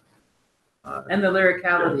And the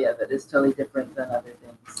lyricality of it is totally different than other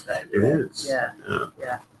things. That it is. Yeah.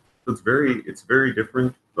 Yeah. So it's very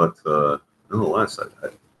different, but nonetheless,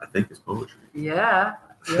 I think it's poetry. Yeah.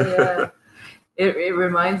 It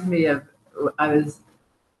reminds me of,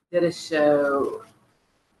 did a show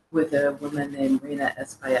with a woman named Rena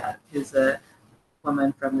Espaillat, who's a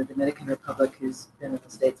woman from the Dominican Republic who's been in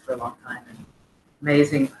the States for a long time, and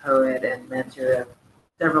amazing poet and mentor of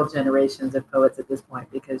several generations of poets at this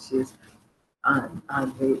point, because she's on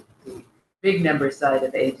the big number side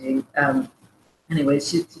of aging. Anyway,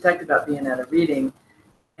 she talked about being at a reading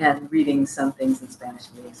and reading some things in Spanish,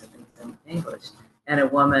 reading some things in English. And a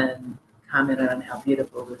woman commented on how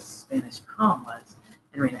beautiful this Spanish poem was.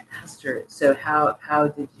 And Rena asked her, so how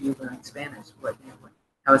did you learn Spanish?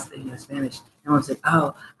 How is Spanish? And one said,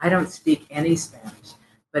 oh, I don't speak any Spanish,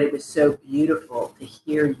 but it was so beautiful to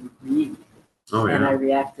hear you read. Oh, yeah. And I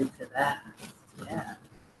reacted to that. Yeah.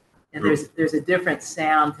 And there's a different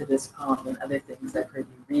sound to this poem than other things I've heard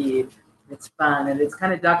you read. It's fun, and it's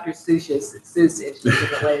kind of Dr. Seuss-ish in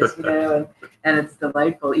different ways, and it's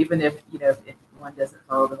delightful, even if one doesn't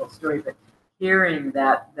follow the whole story. But hearing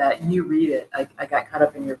that you read it, I got caught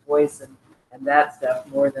up in your voice and that stuff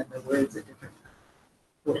more than the words at different times.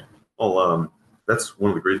 Cool. Well, that's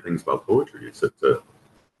one of the great things about poetry is that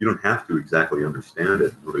you don't have to exactly understand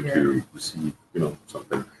it in order to receive,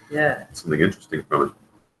 something interesting from it.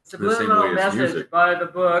 Subliminal message, buy the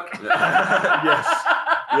book.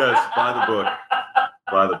 Yes, buy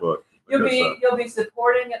the book. You'll be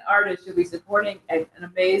supporting an artist. You'll be supporting an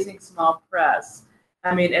amazing small press.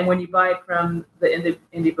 I mean, and when you buy it from the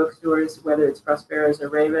indie bookstores, whether it's Prospero's or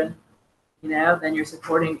Raven, then you're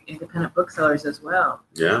supporting independent booksellers as well.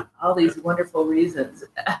 Yeah. All these wonderful reasons.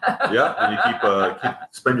 Yeah, and you keep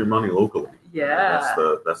spend your money locally. Yeah.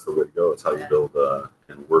 That's the way to go. It's how you build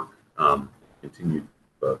and work continued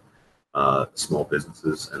small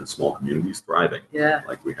businesses and small communities thriving. Yeah.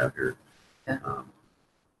 Like we have here. Yeah.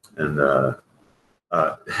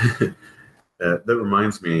 That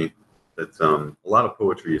reminds me that a lot of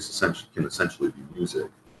poetry can essentially be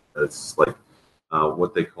music. It's like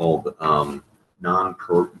what they called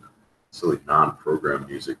non-program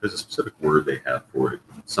music. There's a specific word they have for it.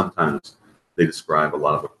 Sometimes they describe a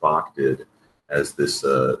lot of what Bach did as this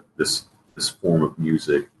form of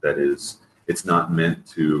music that is. It's not meant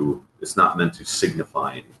to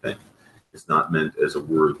signify anything. It's not meant as a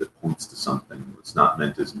word that points to something. It's not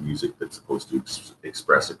meant as music that's supposed to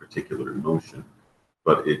express a particular emotion,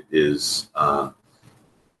 but it is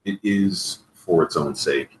for its own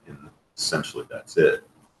sake, and essentially that's it.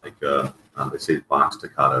 Like they say, Bach's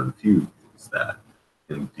Toccata and Fugue is that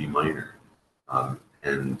in D minor,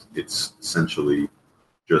 and it's essentially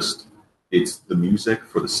just it's the music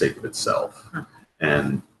for the sake of itself,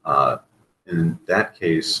 and in that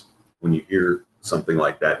case, when you hear something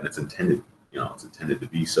like that and it's intended to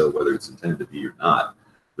be so, whether it's intended to be or not,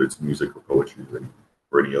 whether it's music or poetry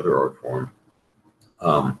or any other art form,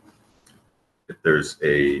 if there's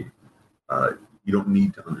you don't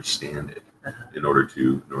need to understand it in order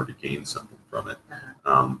to gain something from it.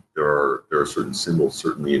 There are certain symbols,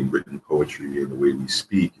 certainly in written poetry and the way we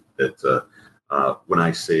speak, that when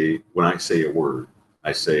I say a word,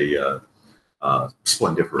 I say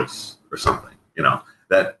splendiferous or something,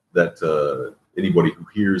 that anybody who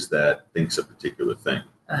hears that thinks a particular thing,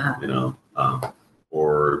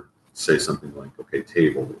 or say something like, okay,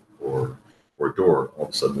 table or door, all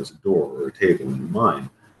of a sudden there's a door or a table in your mind.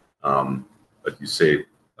 But you say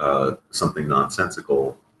something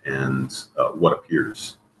nonsensical and what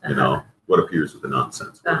appears, what appears with the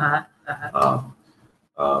nonsense word.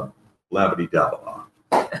 Labba-dee-dabba.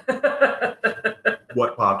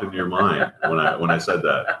 What popped into your mind when I said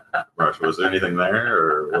that, Marsha? Was there anything there,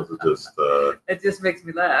 or was it just? It just makes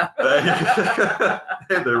me laugh.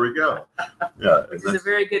 Hey, there we go. Yeah, which is a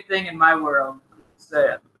very good thing in my world.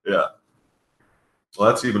 So. Yeah. Well,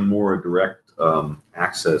 that's even more direct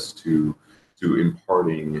access to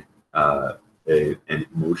imparting an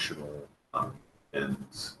emotional and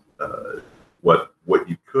what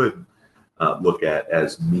you could look at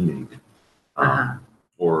as meaning,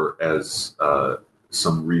 or as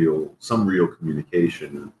some real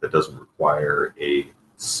communication that doesn't require a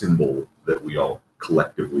symbol that we all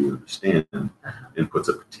collectively understand and puts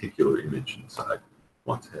a particular image inside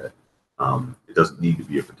one's head. It doesn't need to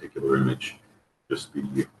be a particular image, just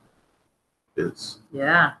be is.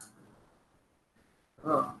 Yeah.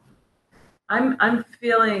 Oh. I'm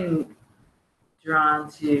feeling drawn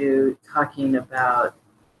to talking about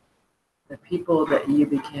the people that you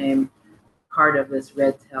became part of this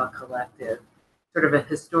Red Tail Collective, sort of a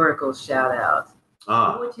historical shout out.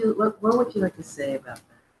 What would you like to say about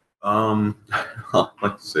that? I'd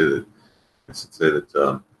like to say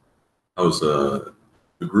that I was the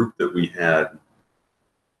group that we had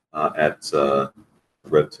at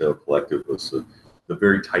Red Tail Collective was a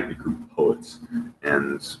very tight group of poets,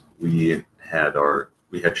 and we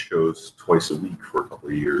had shows twice a week for a couple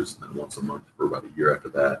of years, and then once a month for about a year after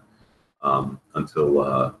that.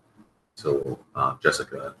 until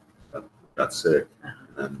Jessica got sick, and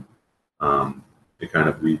then we kind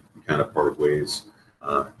of parted ways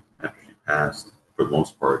after she passed for the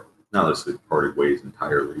most part. Not necessarily parted ways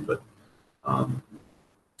entirely, but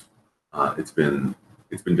it's been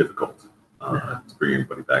difficult to bring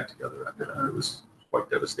everybody back together after that. It was quite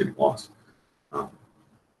devastating loss.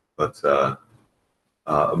 But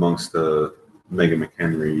amongst Megan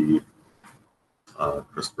McHenry,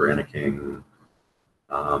 Christopher Anneking,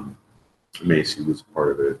 Macy was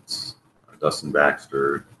part of it, Dustin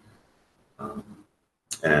Baxter,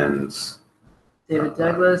 and David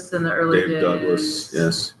Douglas in the early David days. Douglas,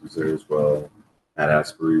 yes, was there as well. Matt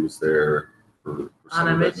Asbury was there for some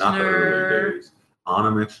Anna of it, not the early Mitchner. days.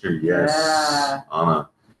 Anna Mitchner, yes, Yeah. Anna,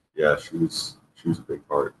 yeah, she was a big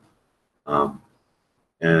part,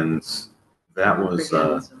 and that was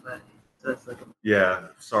Forgetting somebody. So it's like yeah.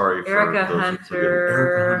 Sorry, Erica for those who forget.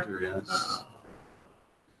 Erica Hunter, yes,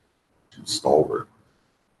 she was stalwart.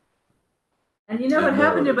 And you know what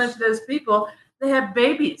happened to a bunch of those people? They had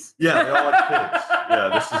babies. Yeah, they all had kids.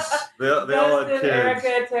 Yeah, they all had kids. Erica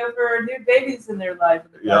and Topher, new babies in their life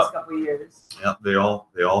in the past couple of years. Yeah, they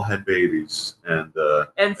all had babies, and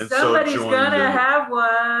somebody's so gonna have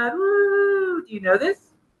one. Woo! Do you know this?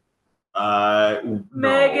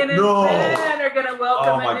 Megan and Ben are gonna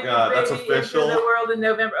welcome a new baby into the world in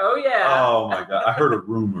November. Oh yeah. Oh my God, I heard a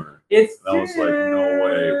rumor. It's true. I was like, no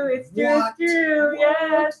way. It's true. What? It's true.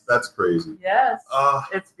 Yes. That's crazy. Yes.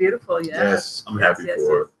 It's beautiful. Yes. Yes, I'm happy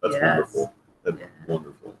for her. That's wonderful. That's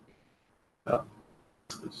wonderful. Yeah.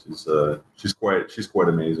 She's quite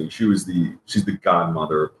amazing. She's the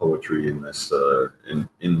godmother of poetry in this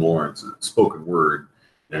in Lawrence, spoken word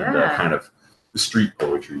and kind of the street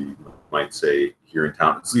poetry, you might say, here in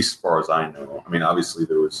town, at least as far as I know. I mean, obviously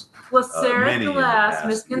there was Sarah Glass,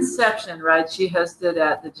 Misconception, right? She hosted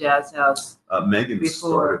at the Jazz House. Megan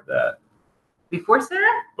started that. Before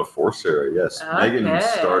Sarah? Before Sarah, yes. Okay. Megan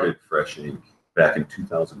started Fresh Ink back in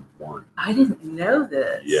 2001. I didn't know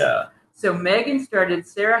this. Yeah. So Megan started,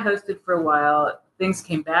 Sarah hosted for a while. Things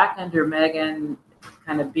came back under Megan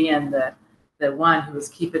kind of being the one who was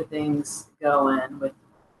keeping things going with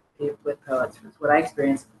poets. That's what I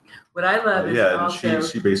experienced. What I love is also...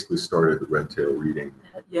 she basically started the Red Tail reading.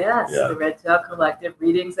 Yes, the Red Tail Collective,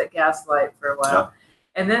 readings at Gaslight for a while.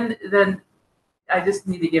 Yeah. And then I just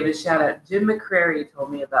need to give a shout out. Jim McCrary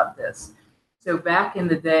told me about this. So back in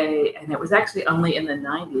the day, and it was actually only in the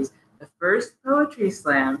 90s, the first poetry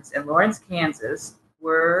slams in Lawrence, Kansas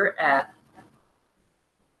were at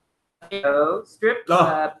strip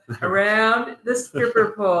club around the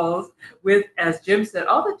stripper poles with, as Jim said,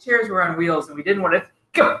 all the chairs were on wheels and we didn't want to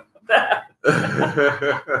go that.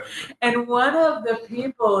 And one of the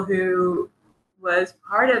people who was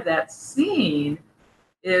part of that scene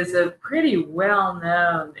is a pretty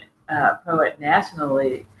well-known poet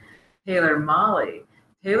nationally, Taylor Mali.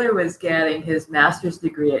 Taylor was getting his master's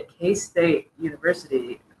degree at K-State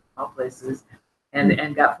University, of all places,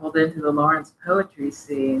 and got pulled into the Lawrence poetry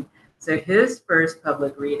scene. So his first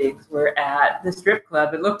public readings were at the strip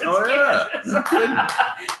club in Lawrence, Kansas.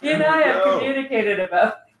 He and I have communicated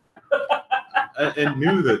about I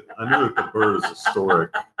knew that the bird is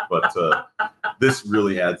historic, but this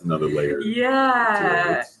really adds another layer.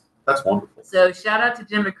 Yeah. That's wonderful. So shout out to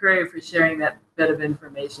Jim McCrary for sharing that bit of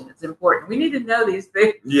information. It's important. We need to know these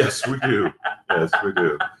things. Yes, we do. Yes, we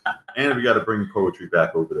do. And we got to bring poetry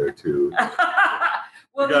back over there, too.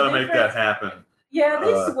 We got to make that happen. Yeah,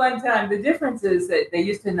 this one time, the difference is that they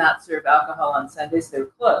used to not serve alcohol on Sundays, so they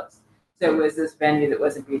were closed. So it was this venue that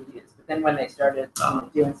wasn't being used. But then when they started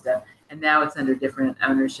doing stuff, and now it's under different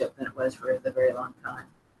ownership than it was for a very long time.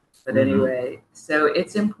 But anyway, so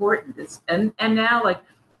it's important. And now, like,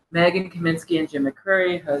 Megan Kaminsky and Jim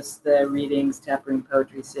McCrary host the Readings Taproom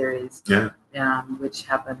Poetry Series, which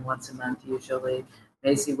happen once a month usually.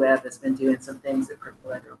 Macy Webb has been doing some things at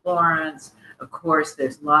Purple Edgar Lawrence. Of course,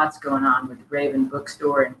 there's lots going on with the Raven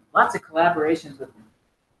Bookstore and lots of collaborations with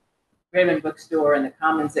Raven Bookstore and the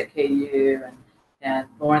Commons at KU and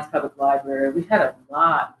Lawrence Public Library. We've had a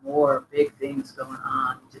lot more big things going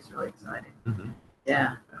on, which is really exciting. Mm-hmm.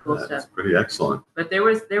 Yeah, cool stuff. That's pretty excellent. But there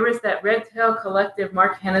was that Red Tail Collective.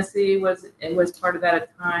 Mark Hennessy was part of that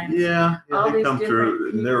at times. Yeah, they come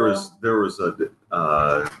through. And there was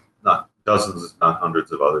not dozens, not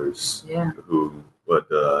hundreds of others who would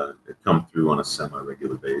come through on a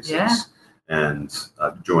semi-regular basis and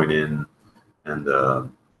join in and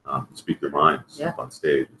speak their minds on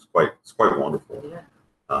stage. It's quite wonderful.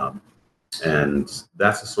 Yeah. And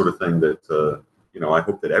that's the sort of thing that I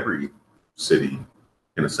hope that every city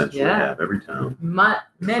can essentially have, every town.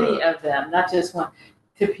 Many of them, not just one.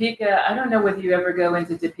 Topeka, I don't know whether you ever go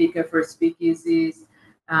into Topeka for speakeasies.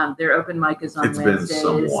 Their open mic is on It's Wednesdays, been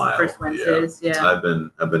some while. first Wednesdays. Yeah. I've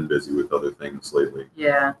been busy with other things lately.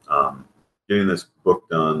 Yeah. Getting this book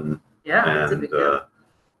done. Yeah. It's a big deal.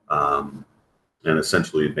 And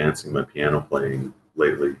essentially advancing my piano playing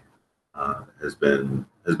lately has been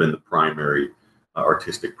the primary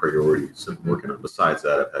artistic priorities I'm working on. Besides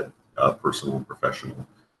that, I've had personal and professional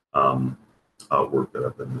work that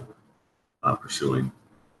I've been pursuing.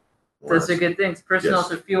 Those are good things. Personal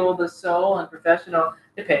to fuel the soul, and professional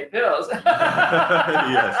to pay the bills.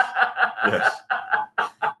 Yes.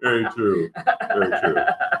 Very true. Very true.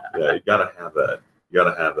 Yeah, you gotta have that. You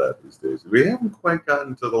gotta have that these days. We haven't quite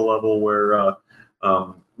gotten to the level where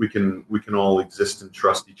we can all exist and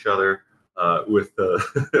trust each other with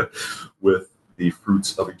with the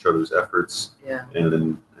fruits of each other's efforts, and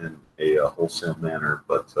in a wholesale manner.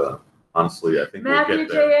 But honestly, I think Matthew we'll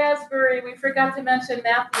get there. J. Asbury. We forgot to mention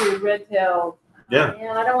Matthew Redtail. Yeah.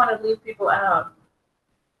 Man, I don't want to leave people out.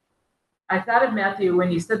 I thought of Matthew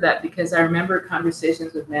when you said that because I remember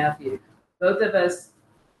conversations with Matthew. Both of us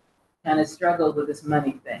kind of struggled with this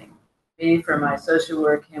money thing. Me for my social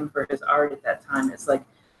work, him for his art at that time. It's like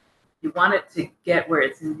you want it to get where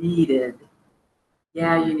it's needed.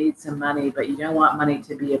 Yeah, you need some money, but you don't want money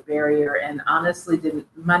to be a barrier. And honestly,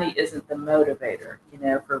 money isn't the motivator,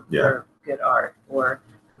 for good art or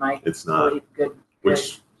it's not good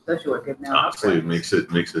social work. Honestly, it makes it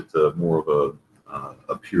more of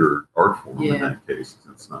a pure art form in that case.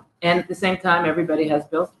 It's not. And at the same time, everybody has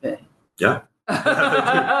bills to pay. Yeah. At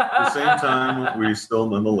the same time, we still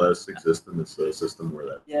nonetheless exist in this system where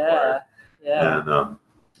that's required. And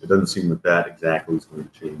it doesn't seem that exactly is going to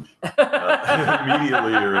change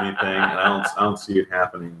immediately or anything. And I don't see it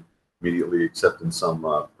happening immediately, except in some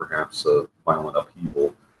perhaps violent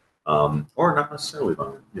upheaval, or not necessarily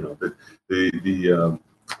violent. The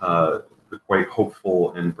quite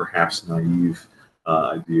hopeful and perhaps naive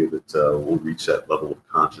idea that we'll reach that level of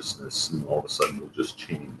consciousness and all of a sudden we'll just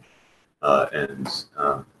change and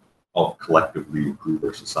all collectively improve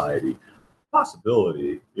our society.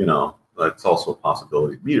 Possibility, it's also a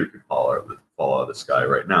possibility. A meteor could fall out of the sky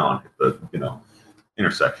right now and hit the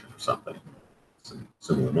intersection or something. It's in a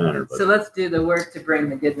similar manner. But, so let's do the work to bring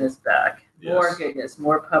the goodness back. Yes. More goodness,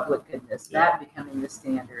 more public goodness. That becoming the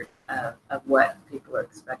standard of what people are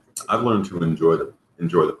expected to do. I've learned to enjoy the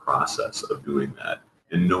process of doing that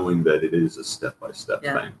and knowing that it is a step-by-step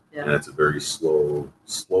thing. Yeah. And it's a very slow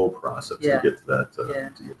process to get to that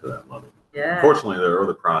to get to that level. Yeah. Unfortunately, there are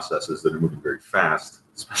other processes that are moving very fast,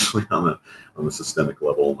 especially on the systemic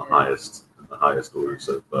level, in the highest orders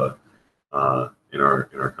of in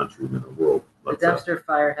our country and in the world. But, the dumpster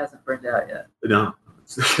fire hasn't burned out yet. No,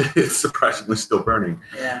 it's surprisingly still burning.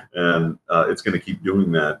 Yeah. And it's going to keep doing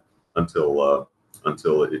that until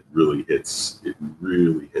it really hits a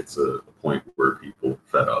point where people are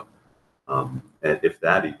fed up. And if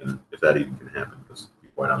that even can happen, because to be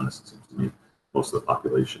quite honest, it seems to me most of the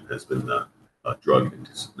population has been drugged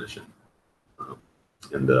into submission.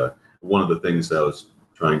 And one of the things that I was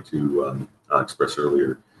trying to express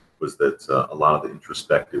earlier was that a lot of the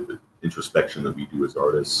introspection that we do as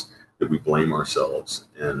artists, that we blame ourselves,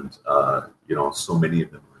 and so many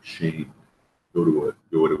of them are ashamed. Go to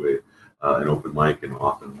an open mic, and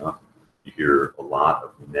often enough, you hear a lot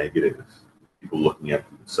of negative people looking at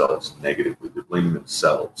themselves negatively. They're blaming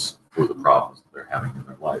themselves for the problems that they're having in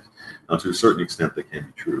their life. Now, to a certain extent, that can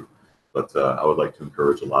be true, but I would like to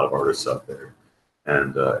encourage a lot of artists out there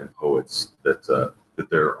and poets that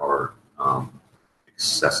there are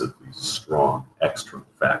excessively strong external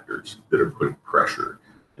factors that are putting pressure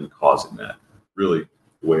and causing that. Really,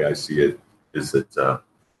 the way I see it is that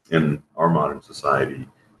in our modern society,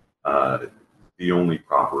 the only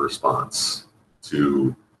proper response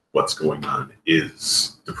to what's going on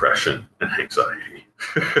is depression and anxiety.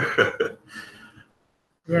 It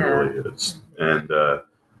really is. And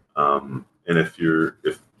if you're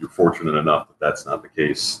fortunate enough that that's not the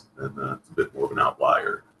case, then it's a bit more of an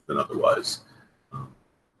outlier than otherwise.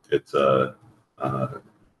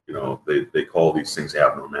 They call these things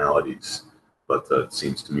abnormalities, but it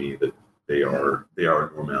seems to me that they are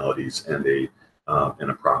normalities and a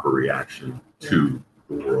proper reaction to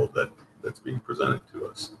the world that's being presented to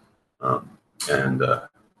us. I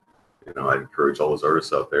encourage all those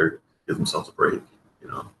artists out there to give themselves a break.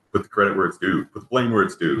 Put the credit where it's due, put the blame where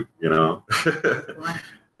it's due.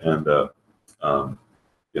 And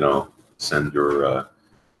send your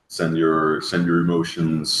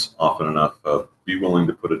emotions often enough. Be willing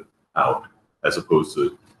to put it out as opposed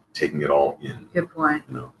to taking it all in. Good point.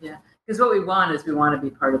 Yeah. Because what we want is we want to be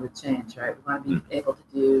part of the change, right? We want to be able to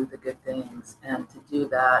do the good things. And to do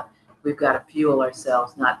that, we've got to fuel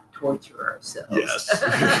ourselves, not torture ourselves. Yes.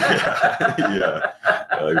 Yeah,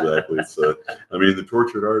 exactly. It's, I mean, the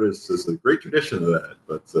tortured artist is a great tradition of that,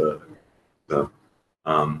 but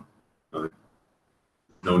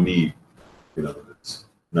no need. It's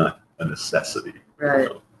not a necessity. Right.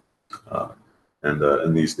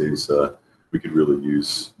 And these days, we could really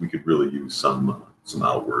use some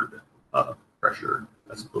outward pressure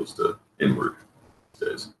as opposed to inward these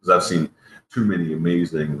days. Because I've seen too many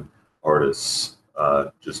amazing artists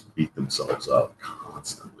just beat themselves up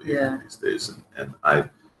constantly these days, and I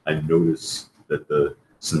notice that the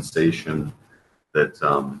sensation that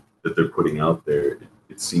they're putting out there,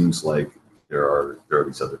 it seems like there are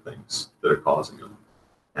these other things that are causing them,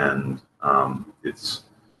 and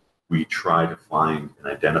we try to find and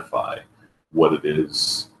identify what it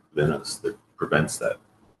is within us that prevents that,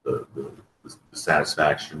 the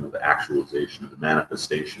satisfaction, of the actualization, of the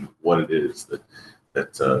manifestation of what it is that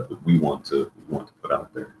we want to put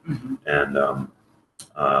out there. Mm-hmm. And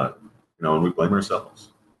and we blame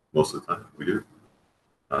ourselves most of the time. We do.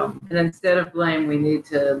 And instead of blame, we need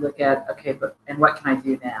to look at, okay, and what can I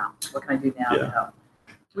do now? What can I do now to help?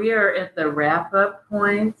 We are at the wrap-up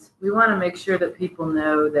point. We want to make sure that people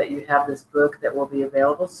know that you have this book that will be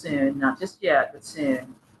available soon, not just yet, but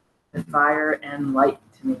soon. The Fire and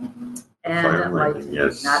Lightning. And Fire and Lightning,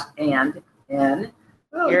 yes. Not and.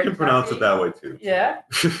 Well, you can pronounce it that way too. Yeah.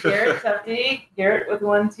 Garrett Tufte, Garrett with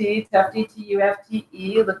one T, Tufte,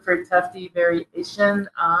 Tufte. Look for Tufte Variation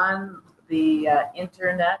on the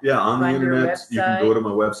internet. Yeah, on the internet, you can go to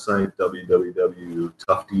my website,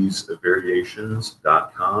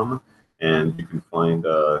 www.tuftesvariations.com, and you can find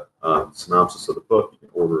a synopsis of the book. You can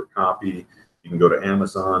order a copy. You can go to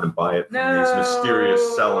Amazon and buy it from these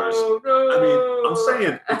mysterious sellers. I mean, I'm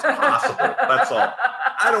saying it's possible. That's all.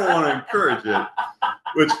 I don't want to encourage it,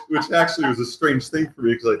 which actually was a strange thing for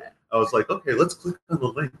me, because I was like, okay, let's click on the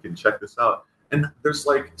link and check this out. And there's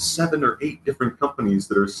like 7 or 8 different companies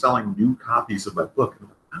that are selling new copies of my book. And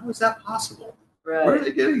how is that possible? Right. Where are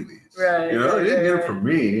they getting these? Right. They didn't get them from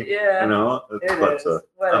me. Yeah. I don't know.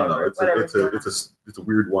 It's a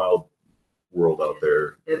weird, wild world out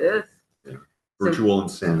there. It is. Yeah. Virtual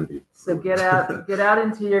insanity. So get out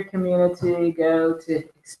into your community. Go to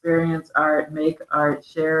experience art, make art,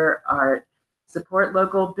 share art, support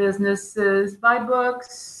local businesses, buy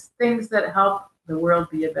books, things that help the world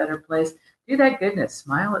be a better place. Do that goodness.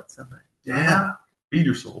 Smile at somebody. Yeah. Feed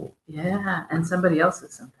your soul. Yeah. And somebody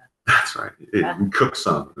else's sometimes. That's right. Cook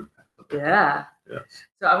some. Yeah. Yes.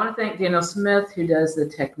 So I want to thank Daniel Smith, who does the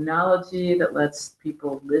technology that lets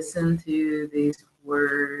people listen to these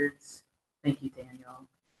words. Thank you, Daniel.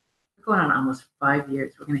 We're going on almost 5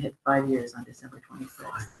 years. We're going to hit 5 years on December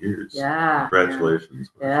 26th. 5 years. Yeah. Congratulations.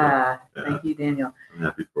 Yeah. Thank you, Daniel. I'm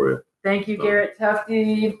happy for you. Thank you, Garrett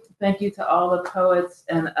Tufte. Thank you to all the poets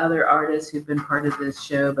and other artists who've been part of this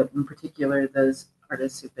show, but in particular, those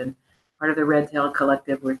artists who've been part of the Red Tail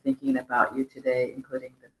Collective. We're thinking about you today,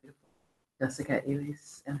 including the beautiful Jessica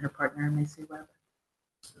Elise and her partner, Macy Webb.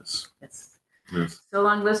 Yes. So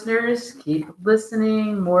long, listeners. Keep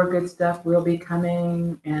listening. More good stuff will be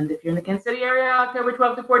coming. And if you're in the Kansas City area, October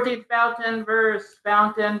 12th to 14th, Fountain Verse.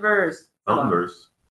 Fountain Verse.